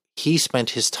 If he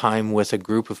spent his time with a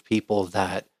group of people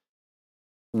that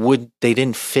they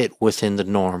didn't fit within the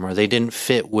norm, or they didn't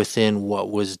fit within what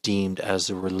was deemed as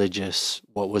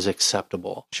what was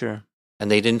acceptable. Sure.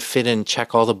 and they didn't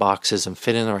check all the boxes and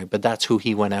fit in the right, but that's who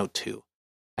he went out to.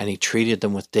 And he treated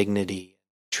them with dignity,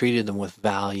 treated them with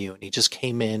value, and he just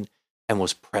came in and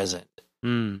was present.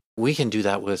 We can do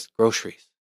that with groceries.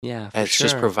 Yeah, and it's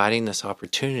just providing this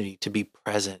opportunity to be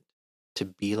present, to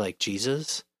be like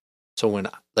Jesus. So when,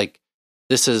 like,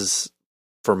 this is,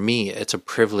 for me, it's a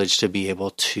privilege to be able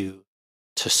to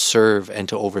serve and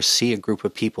to oversee a group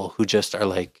of people who just are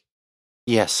like,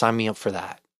 yeah, sign me up for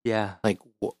that. Yeah. Like,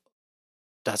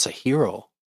 that's a hero.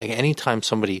 Like, anytime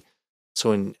somebody,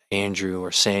 so when Andrew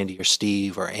or Sandy or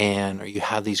Steve or Ann, or you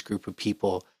have these group of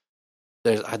people,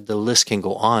 the list can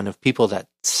go on of people that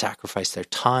sacrifice their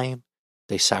time.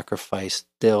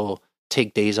 They'll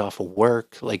take days off of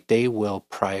work. Like, they will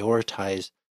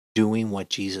prioritize doing what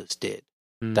Jesus did.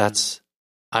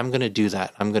 I'm going to do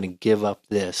that. I'm going to give up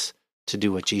this to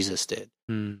do what Jesus did.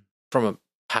 From a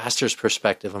pastor's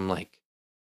perspective, I'm like,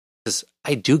 because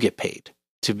I do get paid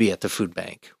to be at the food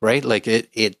bank, right? Like,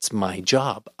 it's my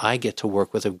job. I get to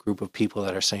work with a group of people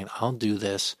that are saying, I'll do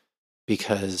this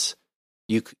because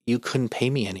you couldn't pay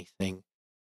me anything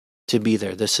to be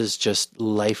there. This is just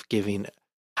life-giving.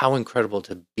 How incredible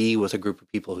to be with a group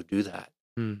of people who do that.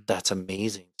 That's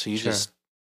amazing. So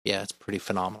it's pretty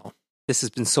phenomenal. This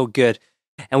has been so good.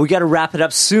 And we got to wrap it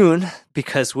up soon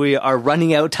because we are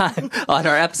running out of time on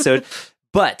our episode.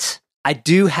 But I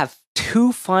do have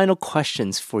 2 final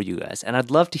questions for you guys, and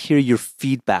I'd love to hear your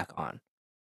feedback on.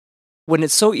 When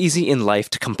it's so easy in life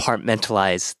to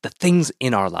compartmentalize the things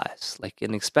in our lives,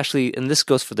 and especially, and this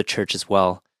goes for the church as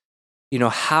well,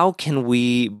 how can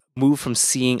we move from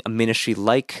seeing a ministry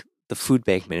like the food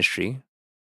bank ministry,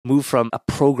 move from a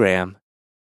program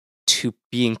to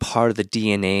being part of the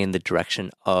DNA and the direction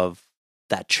of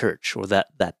that church or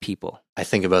that people? I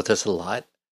think about this a lot.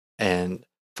 And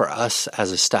for us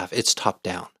as a staff, it's top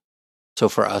down. So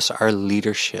for us, our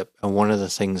leadership, and one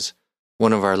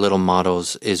of our little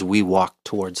mottos is we walk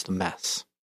towards the mess.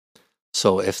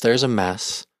 So if there's a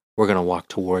mess, we're going to walk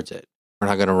towards it. We're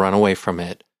not going to run away from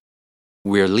it.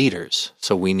 We're leaders,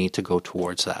 so we need to go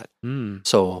towards that.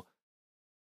 So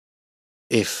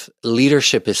if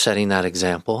leadership is setting that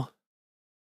example,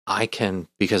 I can,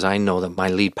 because I know that my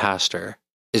lead pastor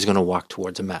is going to walk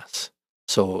towards a mess.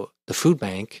 So the food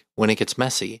bank, when it gets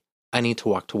messy, I need to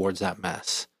walk towards that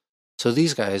mess. So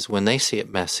these guys, when they see it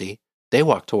messy, they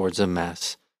walk towards a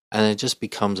mess, and it just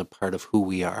becomes a part of who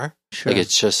we are. Sure. Like,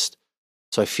 it's just,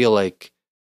 so I feel like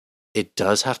it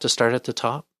does have to start at the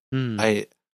top.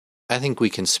 I think we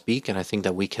can speak, and I think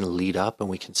that we can lead up and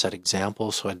we can set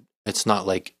examples. So it's not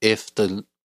like if the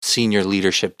senior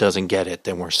leadership doesn't get it,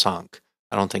 then we're sunk.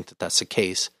 I don't think that that's the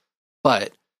case.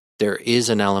 But there is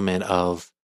an element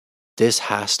of this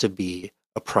has to be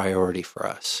a priority for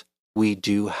us. We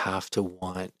do have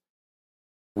to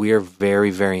we are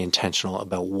very, very intentional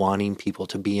about wanting people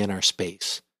to be in our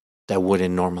space that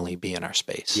wouldn't normally be in our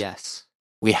space. Yes.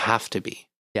 We have to be.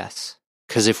 Yes.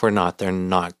 Because if we're not, they're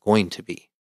not going to be.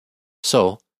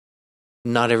 So,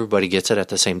 not everybody gets it at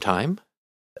the same time.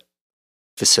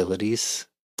 Facilities,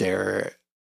 they're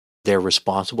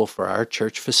responsible for our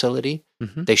church facility.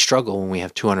 They struggle when we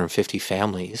have 250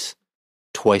 families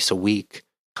twice a week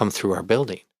come through our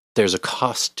building. There's a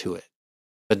cost to it.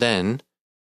 But then,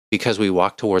 because we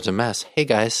walk towards a mess, hey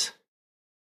guys,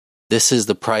 this is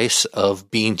the price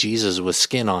of being Jesus with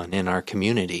skin on in our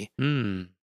community.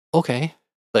 Okay,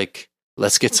 like,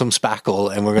 let's get some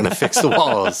spackle and we're going to fix the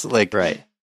walls. Like, right.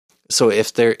 So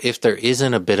if there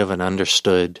isn't a bit of an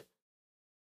understood,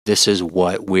 this is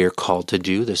what we're called to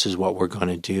do, this is what we're going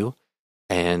to do,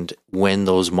 and when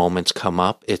those moments come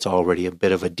up, it's already a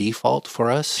bit of a default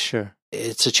for us. Sure.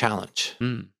 It's a challenge.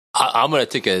 I'm going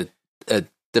to take a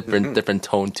different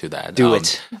tone to that. Do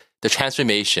it. The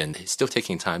transformation is still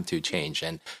taking time to change,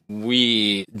 and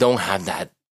we don't have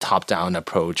that top-down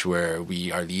approach where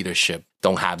our leadership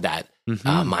don't have that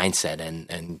mindset.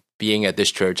 And being at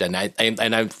this church, and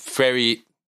I'm very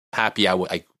happy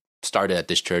I started at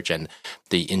this church, and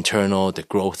the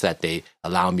growth that they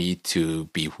allow me to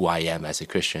be who I am as a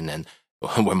Christian, and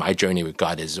where my journey with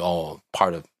God is all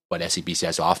part of what SCBC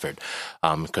has offered,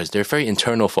 because they're very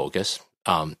internal focused.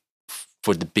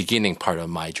 For the beginning part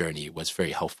of my journey was very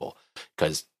helpful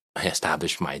because I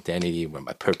established my identity, where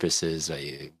my purpose is,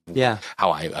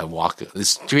 how I walk.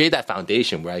 Let's create that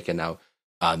foundation where I can now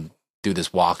do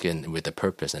this walk in with a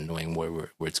purpose and knowing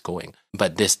where it's going.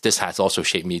 But this has also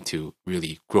shaped me to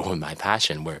really grow in my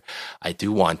passion, where I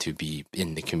do want to be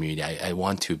in the community. I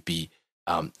want to be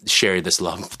share this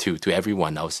love to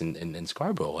everyone else in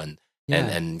Scarborough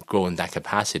and grow in that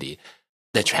capacity.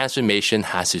 The transformation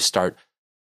has to start.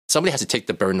 Somebody has to take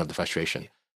the burden of the frustration.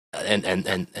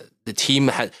 and the team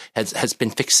has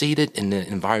been fixated in an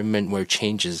environment where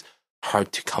change is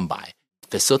hard to come by.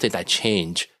 Facilitate that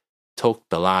change took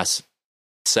the last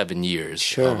 7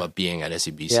 years of being at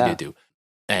SCBC to do.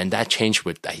 And that change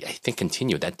would, I think,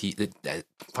 continue. That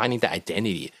finding the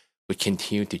identity would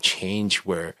continue to change,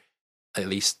 where at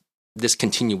least this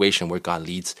continuation where God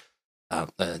leads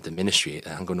the ministry,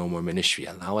 Hungry No More ministry,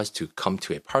 allow us to come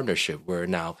to a partnership where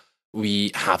now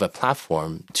we have a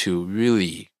platform to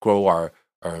really grow our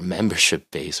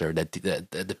membership base, or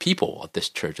the people of this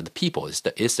church, or the people is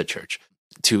the church,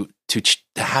 to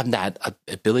have that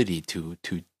ability to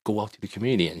go out to the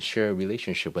community and share a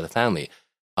relationship with a family.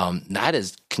 That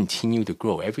has continued to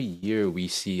grow. Every year we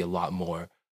see a lot more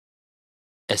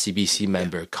SCBC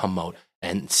member come out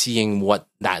and seeing what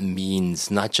that means,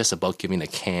 not just about giving the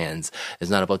cans. It's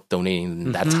not about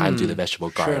donating that time to the vegetable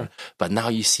garden. But now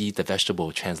you see the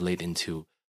vegetable translate into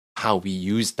how we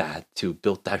use that to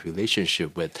build that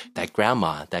relationship with that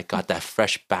grandma that got that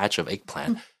fresh batch of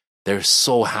eggplant. They're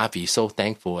so happy, so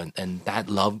thankful. And that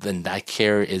love and that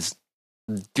care is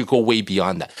to go way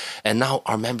beyond that. And now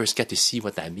our members get to see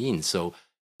what that means. So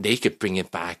they could bring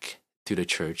it back to the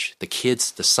church. The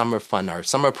kids, the summer fund, our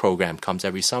summer program comes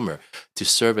every summer to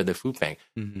serve at the food bank.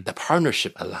 The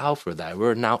partnership allow for that.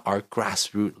 We're now, our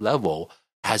grassroots level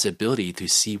has ability to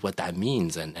see what that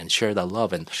means and share that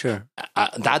love. And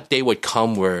that day would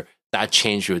come where that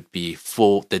change would be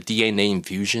full. The DNA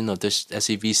infusion of this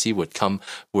SCBC would come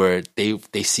where they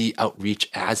see outreach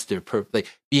as their like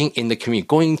being in the community,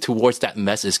 going towards that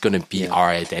mess is going to be our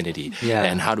identity.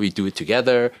 And how do we do it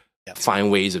together?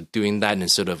 Find ways of doing that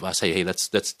instead of us say, hey, let's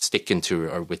stick into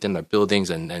or within our buildings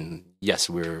and yes,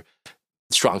 we're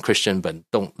strong Christian, but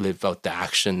don't live out the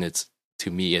action.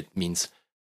 To me, it means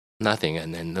nothing.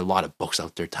 And then a lot of books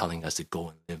out there telling us to go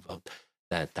and live out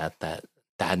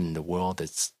that in the world.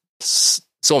 It's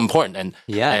so important.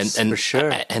 And for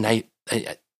sure. And I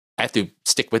have to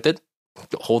stick with it,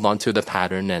 hold on to the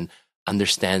pattern, and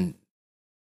understand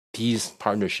these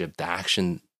partnership, the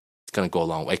action. Going to go a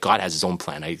long way. God has his own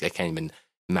plan. I can't even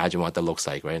imagine what that looks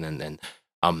like, right?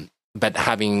 But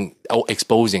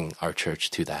exposing our church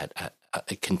to that,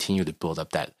 continue to build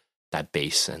up that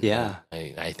base, and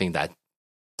I think that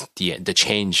the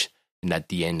change in that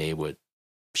DNA would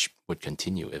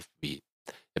continue if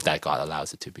that God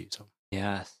allows it to be. So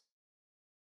yes.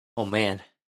 Oh man,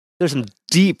 there's some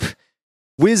deep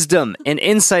wisdom and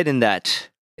insight in that.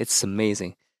 It's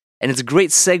amazing, and it's a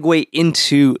great segue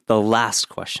into the last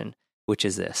question, which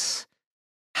is this.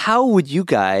 How would you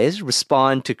guys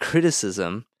respond to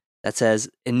criticism that says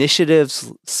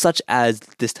initiatives such as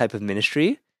this type of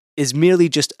ministry is merely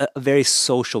just a very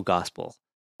social gospel,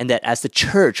 and that as the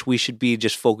church, we should be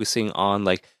just focusing on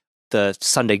like the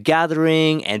Sunday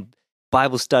gathering and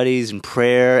Bible studies and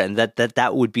prayer, and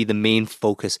that would be the main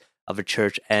focus of a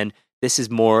church, and this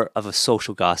is more of a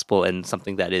social gospel and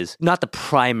something that is not the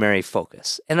primary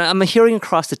focus. And I'm hearing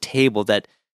across the table that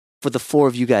for the four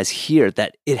of you guys here,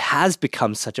 that it has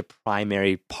become such a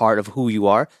primary part of who you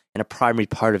are and a primary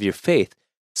part of your faith.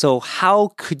 So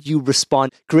how could you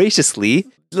respond graciously,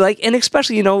 and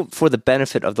especially, for the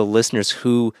benefit of the listeners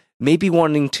who may be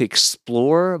wanting to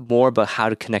explore more about how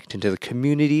to connect into the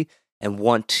community and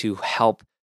want to help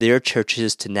their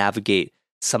churches to navigate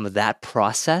some of that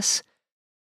process?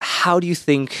 How do you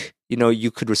think, you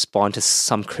could respond to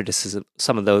some criticism,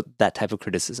 some of that type of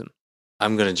criticism?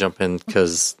 I'm going to jump in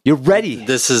because you're ready.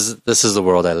 This is the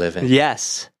world I live in.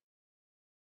 Yes.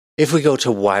 If we go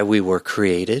to why we were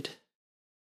created,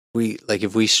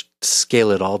 if we scale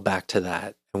it all back to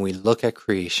that, and we look at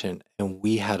creation, and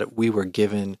we were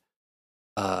given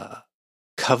a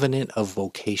covenant of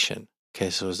vocation. Okay,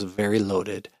 so it's very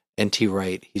loaded. N.T.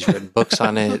 Wright, he's written books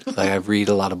on it. I read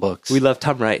a lot of books. We love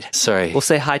Tom Wright. Sorry. We'll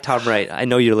say hi, Tom Wright. I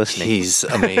know you're listening. He's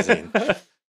amazing.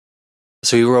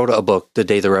 So he wrote a book, The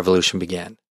Day the Revolution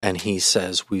Began. And he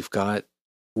says,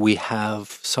 we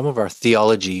have some of our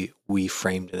theology we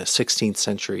framed in a 16th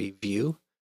century view,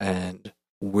 and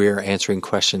we're answering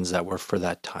questions that were for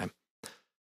that time.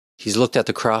 He's looked at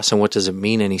the cross and what does it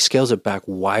mean, and he scales it back.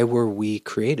 Why were we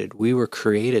created? We were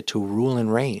created to rule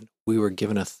and reign. We were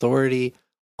given authority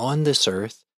on this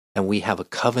earth, and we have a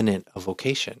covenant of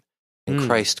vocation. And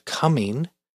Christ coming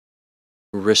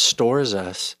restores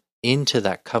us into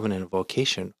that covenant of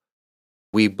vocation.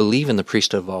 We believe in the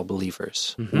priesthood of all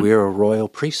believers. We're a royal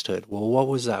priesthood. Well, what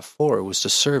was that for? It was to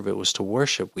serve. It was to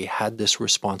worship. We had this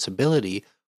responsibility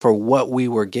for what we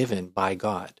were given by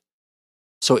God.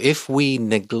 So if we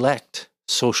neglect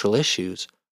social issues,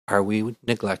 are we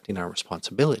neglecting our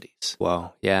responsibilities?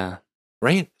 Wow, yeah.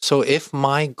 Right? So if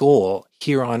my goal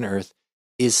here on earth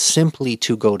is simply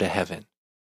to go to heaven,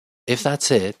 if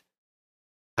that's it,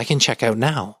 I can check out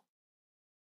now.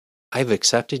 I've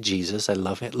accepted Jesus. I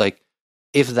love it. Like,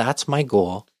 if that's my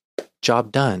goal,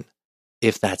 job done.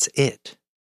 If that's it,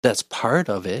 that's part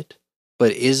of it.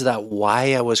 But is that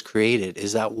why I was created?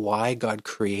 Is that why God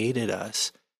created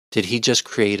us? Did he just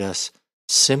create us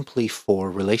simply for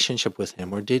relationship with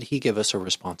him, or did he give us a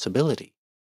responsibility?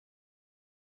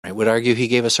 I would argue he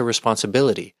gave us a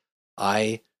responsibility.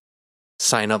 I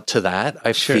sign up to that.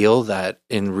 I feel that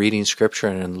in reading scripture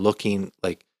and looking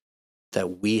like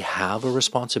that we have a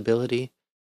responsibility.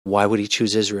 Why would he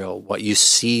choose Israel? What you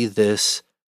see this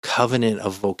covenant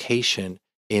of vocation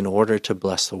in order to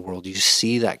bless the world. You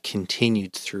see that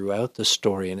continued throughout the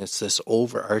story, and it's this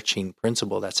overarching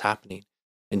principle that's happening.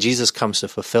 And Jesus comes to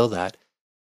fulfill that.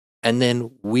 And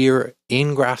then we're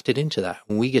engrafted into that,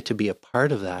 and we get to be a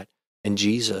part of that. And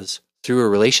Jesus, through a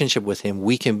relationship with him,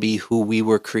 we can be who we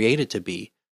were created to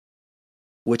be,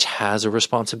 which has a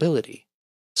responsibility.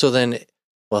 So then,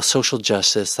 well, social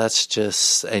justice, that's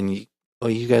just, and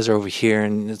you guys are over here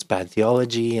and it's bad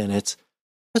theology, and that's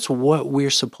what we're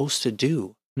supposed to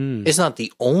do. It's not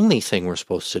the only thing we're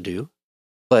supposed to do,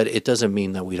 but it doesn't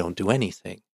mean that we don't do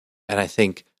anything. And I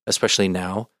think, especially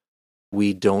now,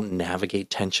 we don't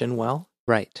navigate tension well.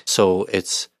 Right. So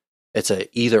it's a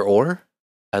either or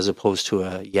as opposed to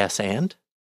a yes and,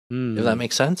 if that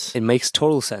makes sense. It makes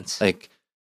total sense. Like,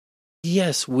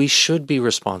 yes, we should be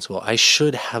responsible. I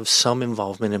should have some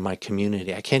involvement in my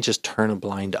community. I can't just turn a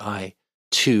blind eye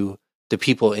to the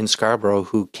people in Scarborough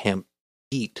who can't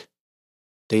eat.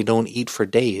 They don't eat for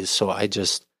days. So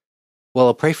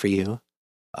I'll pray for you.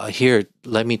 Here,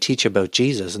 let me teach about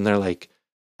Jesus. And they're like,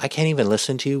 I can't even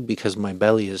listen to you because my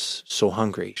belly is so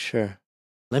hungry. Sure.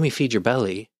 Let me feed your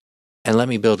belly and let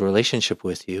me build a relationship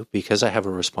with you because I have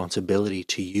a responsibility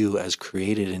to you as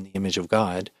created in the image of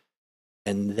God.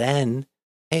 And then,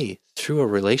 hey, through a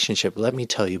relationship, let me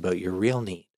tell you about your real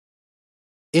need.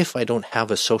 If I don't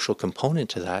have a social component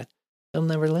to that, they'll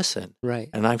never listen. Right.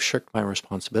 And I've shirked my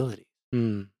responsibility.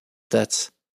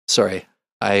 Sorry.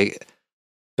 I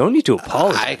don't need to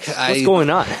apologize. What's going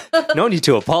on? No need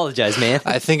to apologize, man.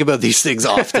 I think about these things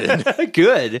often.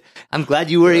 Good. I'm glad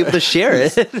you were able to share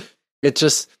it. It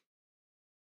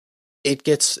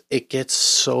gets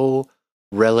so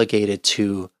relegated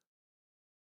to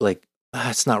like,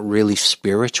 it's not really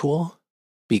spiritual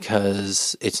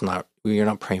because you're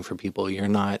not praying for people. You're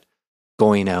not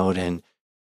going out and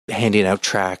handing out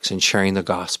tracts and sharing the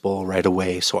gospel right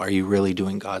away. So are you really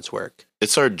doing God's work?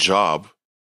 It's our job,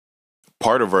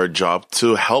 part of our job,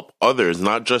 to help others,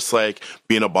 not just like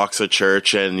being a box at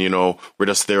church and, we're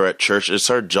just there at church. It's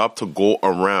our job to go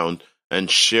around and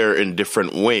share in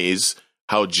different ways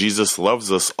how Jesus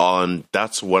loves us all. And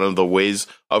that's one of the ways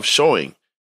of showing,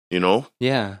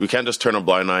 Yeah. We can't just turn a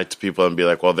blind eye to people and be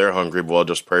like, well, they're hungry, but I'll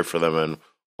just pray for them. And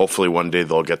hopefully one day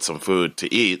they'll get some food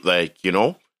to eat. Like,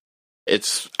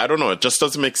 I don't know. It just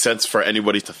doesn't make sense for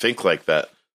anybody to think like that.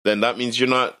 Then that means you're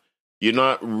not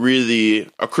really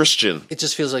a Christian. It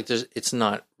just feels like it's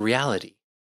not reality.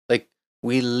 Like,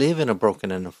 we live in a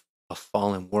broken and a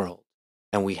fallen world,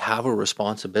 and we have a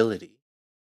responsibility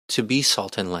to be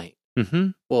salt and light. Mm-hmm.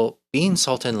 Well, being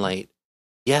salt and light,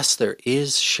 yes, there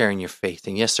is sharing your faith,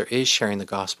 and yes, there is sharing the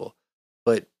gospel.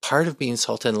 But part of being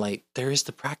salt and light, there is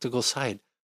the practical side.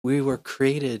 We were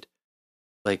created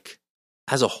like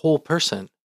as a whole person.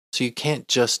 So you can't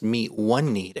just meet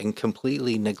one need and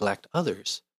completely neglect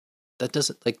others.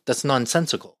 That's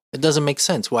nonsensical. It doesn't make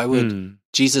sense. Why would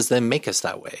Jesus then make us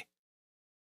that way?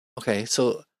 Okay,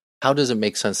 so how does it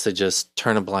make sense to just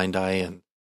turn a blind eye and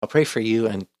I'll pray for you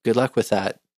and good luck with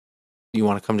that? You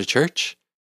want to come to church?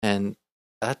 And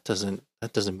that doesn't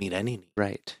meet any need.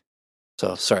 Right.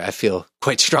 So sorry, I feel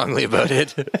quite strongly about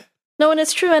it. No, and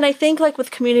it's true. And I think like with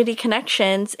community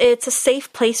connections, it's a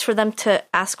safe place for them to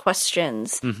ask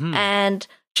questions and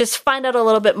just find out a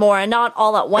little bit more, and not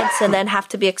all at once and then have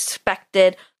to be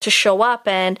expected to show up.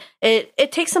 And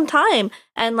it takes some time.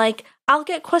 And like, I'll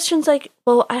get questions like,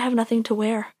 well, I have nothing to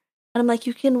wear. And I'm like,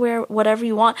 you can wear whatever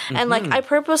you want. And like, I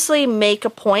purposely make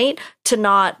a point to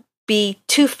not be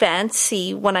too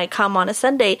fancy when I come on a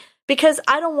Sunday, because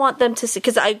I don't want them to see,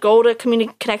 because I go to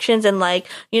community connections and like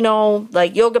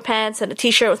yoga pants and a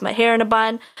t-shirt with my hair in a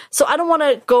bun. So I don't want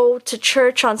to go to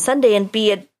church on Sunday and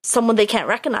be someone they can't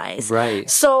recognize. Right.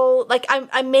 So like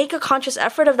I make a conscious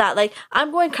effort of that. Like,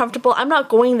 I'm going comfortable. I'm not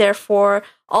going there for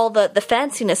all the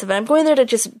fanciness of it. I'm going there to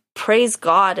just praise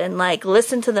God and like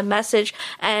listen to the message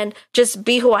and just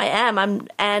be who I am.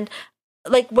 And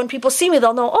like when people see me,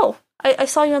 they'll know, oh, I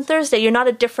saw you on Thursday. You're not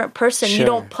a different person. Sure. You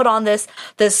don't put on this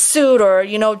suit or,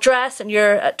 dress, and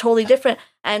you're totally different.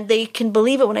 and they can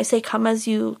believe it when I say, come as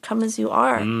you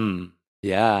are.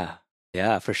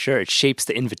 Yeah, for sure. It shapes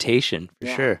the invitation, for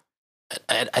sure.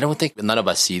 I don't think none of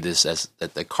us see this as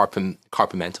the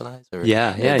compartmentalized, or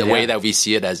the way that we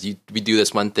see it as we do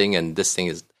this one thing and this thing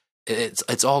is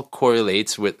it's all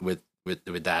correlates with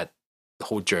that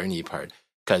whole journey part.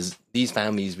 Because these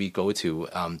families we go to,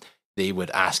 they would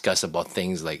ask us about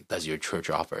things like, does your church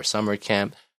offer a summer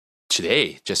camp?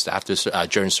 Today, just after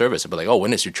during service, I'd be like, oh,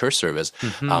 when is your church service?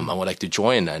 I would like to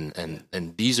join, and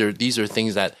these are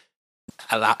things that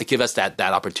give us that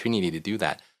opportunity to do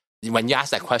that. When you ask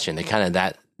that question,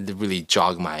 that really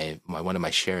jogged my one of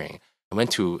my sharing. I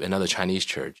went to another Chinese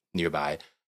church nearby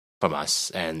from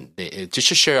us, and just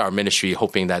to share our ministry,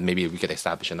 hoping that maybe we could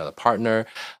establish another partner.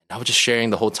 And I was just sharing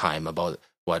the whole time about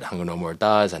what Hunger No More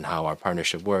does and how our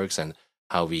partnership works and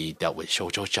how we dealt with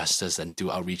social justice and do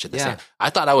outreach at the same.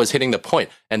 I thought I was hitting the point.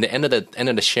 And the end of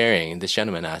the sharing, this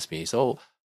gentleman asked me, so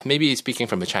maybe speaking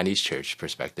from a Chinese church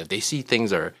perspective, they see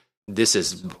things this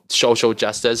is social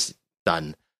justice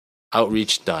done,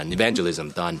 outreach done,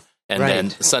 evangelism done, and then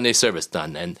Sunday service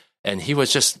done. And he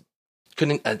was just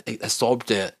couldn't absorb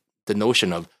the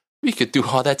notion of we could do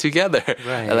all that together.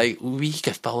 Right. Like we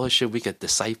could fellowship, we could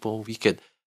disciple, we could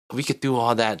do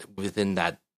all that within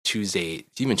that Tuesday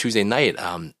night.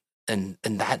 And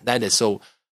that is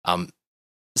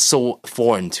so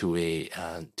foreign to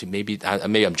maybe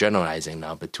I'm generalizing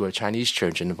now, but to a Chinese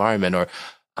church environment, or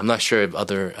I'm not sure if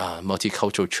other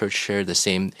multicultural church share the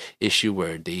same issue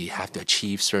where they have to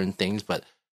achieve certain things.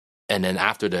 And then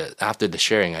after the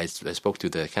sharing, I spoke to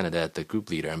the group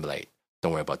leader and be like,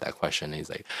 don't worry about that question. And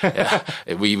he's like, yeah,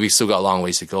 we still got a long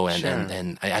ways to go.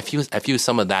 And I feel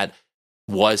some of that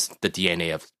was the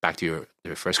DNA of, back to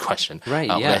your first question, with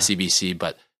SCBC,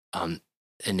 but and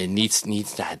it needs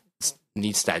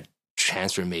that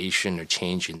transformation or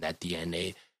change in that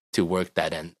DNA to work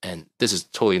that. And this is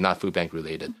totally not food bank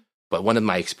related, but one of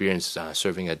my experience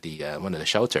serving at the one of the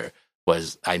shelter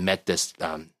was I met this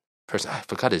person. I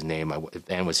forgot his name. If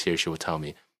Anne was here, she would tell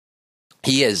me.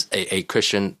 He is a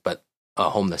Christian, but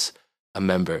homeless, a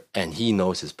member, and he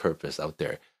knows his purpose out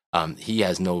there. He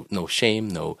has no shame,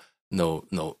 no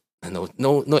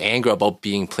anger about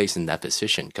being placed in that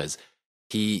position, because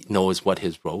he knows what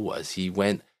his role was. He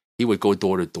would go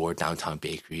door to door downtown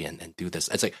bakery and do this.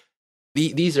 It's like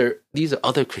these are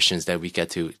other Christians that we get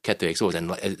to expose.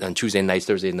 And on Tuesday nights,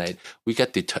 Thursday night, we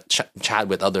get to chat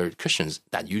with other Christians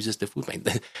that uses the food bank.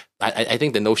 I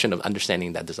think the notion of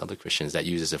understanding that there's other Christians that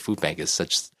uses the food bank is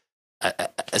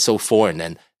so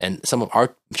foreign, and some of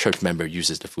our church member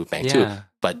uses the food bank too,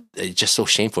 but it's just so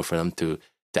shameful for them to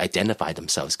identify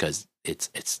themselves, because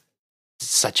it's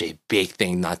such a big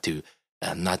thing not to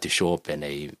show up in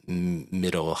a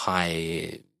middle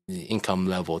high income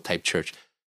level type church.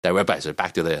 That rabbi, so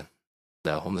back to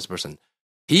the homeless person,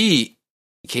 he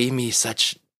gave me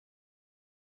such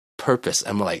purpose.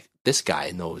 I'm like, this guy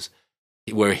knows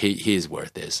where his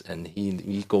worth is, and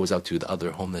he goes out to the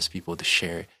other homeless people to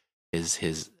share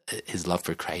his love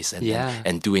for Christ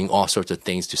and doing all sorts of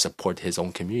things to support his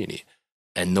own community,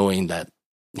 and knowing that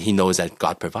he knows that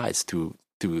God provides through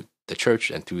the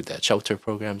church and through the shelter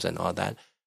programs and all that.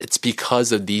 It's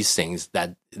because of these things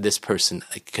that this person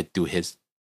could do his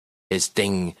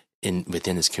thing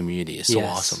within his community. Is so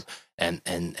awesome.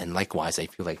 And likewise, I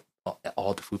feel like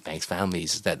all the food banks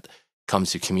families that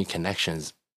comes to Community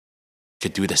Connections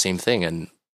could do the same thing, and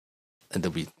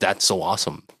that's so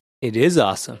awesome. It is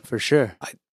awesome, for sure.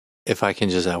 If I can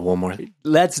just add one more.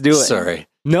 Let's do it. Sorry.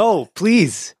 No,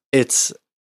 please.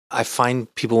 I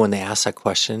find people, when they ask that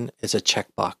question, it's a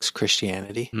checkbox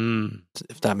Christianity,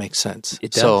 if that makes sense.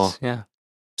 It does,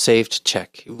 Saved,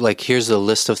 check. Like, here's a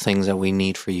list of things that we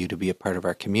need for you to be a part of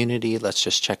our community. Let's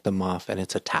just check them off, and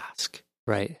it's a task.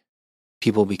 Right.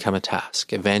 People become a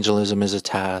task. Evangelism is a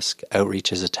task.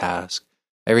 Outreach is a task.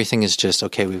 Everything is just,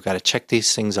 okay, we've got to check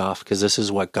these things off because this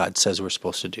is what God says we're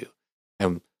supposed to do.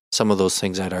 And some of those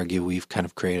things, I'd argue, we've kind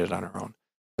of created on our own.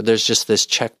 But there's just this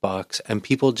checkbox, and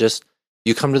people just,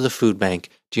 you come to the food bank.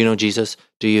 Do you know Jesus?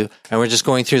 Do you? And we're just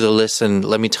going through the list, and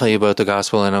let me tell you about the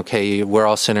gospel, and okay, we're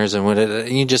all sinners, and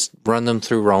you just run them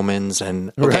through Romans,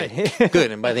 and okay, good.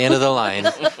 And by the end of the line,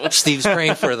 Steve's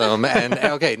praying for them, and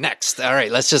okay, next. All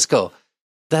right, let's just go.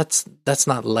 That's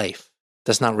not life.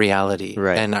 That's not reality.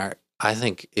 Right. And I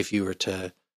think if you were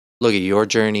to look at your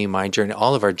journey, my journey,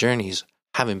 all of our journeys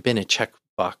haven't been a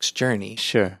checkbox journey.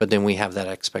 Sure. But then we have that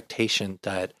expectation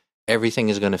that everything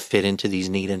is going to fit into these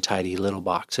neat and tidy little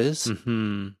boxes.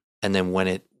 Mm-hmm. And then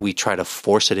when we try to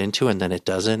force it into, and then it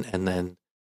doesn't, and then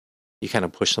you kind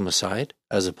of push them aside,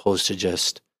 as opposed to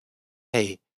just,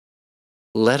 hey,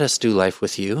 let us do life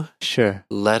with you. Sure.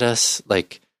 Let us,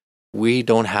 we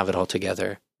don't have it all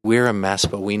together. We're a mess,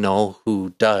 but we know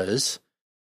who does.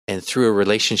 And through a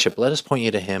relationship, let us point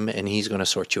you to him, and he's going to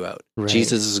sort you out. Right.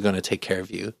 Jesus is going to take care of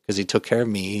you because he took care of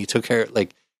me. He took care,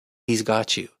 he's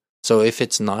got you. So if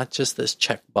it's not just this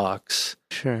checkbox,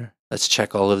 sure, let's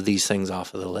check all of these things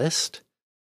off of the list,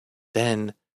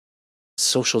 then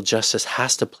social justice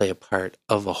has to play a part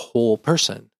of a whole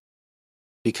person,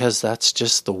 because that's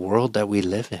just the world that we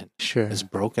live in. Sure. It's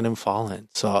broken and fallen.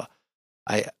 So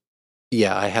I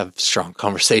have strong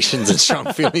conversations and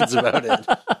strong feelings about it.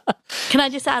 Can I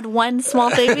just add one small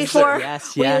thing before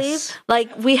we leave?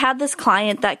 We had this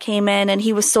client that came in and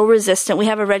he was so resistant. We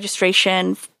have a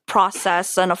registration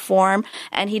process and a form,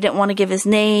 and he didn't want to give his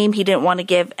name. He didn't want to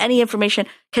give any information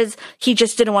because he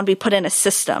just didn't want to be put in a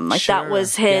system. That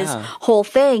was his whole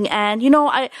thing. And,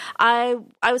 I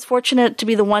was fortunate to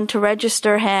be the one to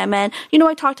register him. And,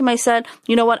 I talked to him. I said,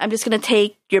 you know what? I'm just going to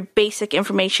take your basic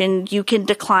information. You can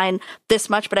decline this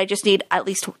much, but I just need at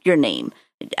least your name.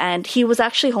 And he was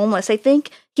actually homeless. I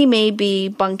think he may be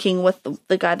bunking with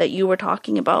the guy that you were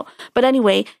talking about. But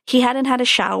anyway, he hadn't had a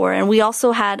shower. And we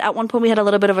also at one point, we had a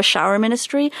little bit of a shower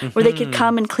ministry where they could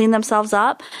come and clean themselves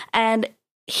up. And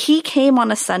he came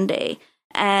on a Sunday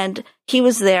and he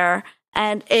was there.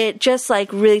 And it just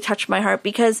really touched my heart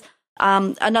because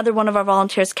another one of our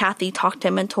volunteers, Kathy, talked to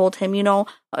him and told him,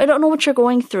 I don't know what you're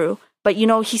going through. But,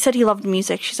 he said he loved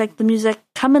music. She's like, the music,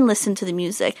 come and listen to the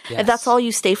music. Yes. If that's all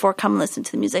you stay for, come and listen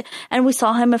to the music. And we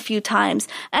saw him a few times.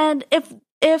 And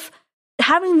if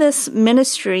having this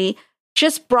ministry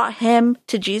just brought him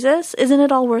to Jesus, isn't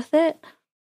it all worth it?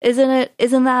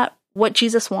 Isn't that what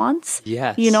Jesus wants?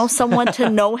 Yes. Someone to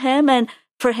know him and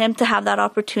for him to have that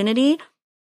opportunity.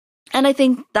 And I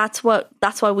think that's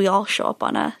why we all show up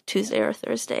on a Tuesday or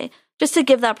Thursday, just to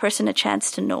give that person a chance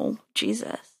to know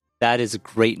Jesus. That is a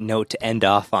great note to end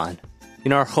off on.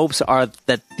 Our hopes are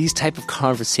that these type of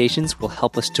conversations will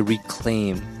help us to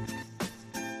reclaim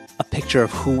a picture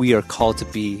of who we are called to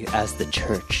be as the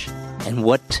church. And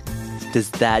what does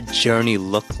that journey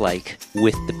look like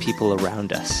with the people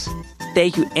around us?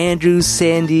 Thank you, Andrew,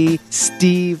 Sandy,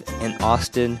 Steve, and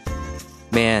Austin.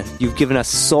 Man, you've given us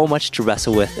so much to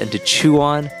wrestle with and to chew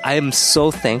on. I am so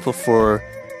thankful for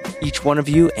each one of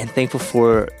you and thankful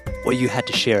for what you had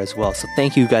to share as well. So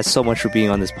thank you guys so much for being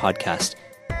on this podcast.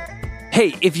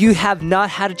 Hey, if you have not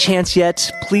had a chance yet,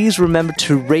 please remember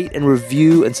to rate and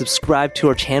review and subscribe to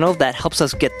our channel. That helps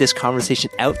us get this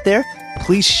conversation out there.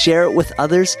 Please share it with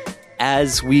others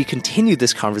as we continue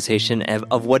this conversation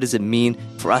of what does it mean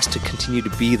for us to continue to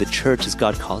be the church as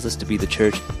God calls us to be the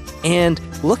church. And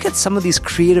look at some of these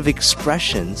creative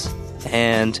expressions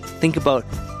and think about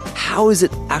how is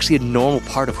it actually a normal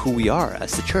part of who we are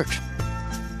as the church.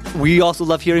 We also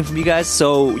love hearing from you guys,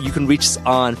 so you can reach us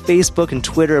on Facebook and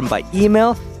Twitter and by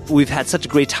email. We've had such a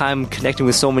great time connecting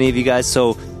with so many of you guys,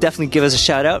 so definitely give us a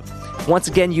shout out. Once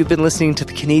again, you've been listening to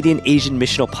the Canadian Asian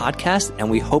Missional Podcast, and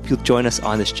we hope you'll join us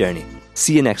on this journey.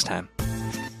 See you next time.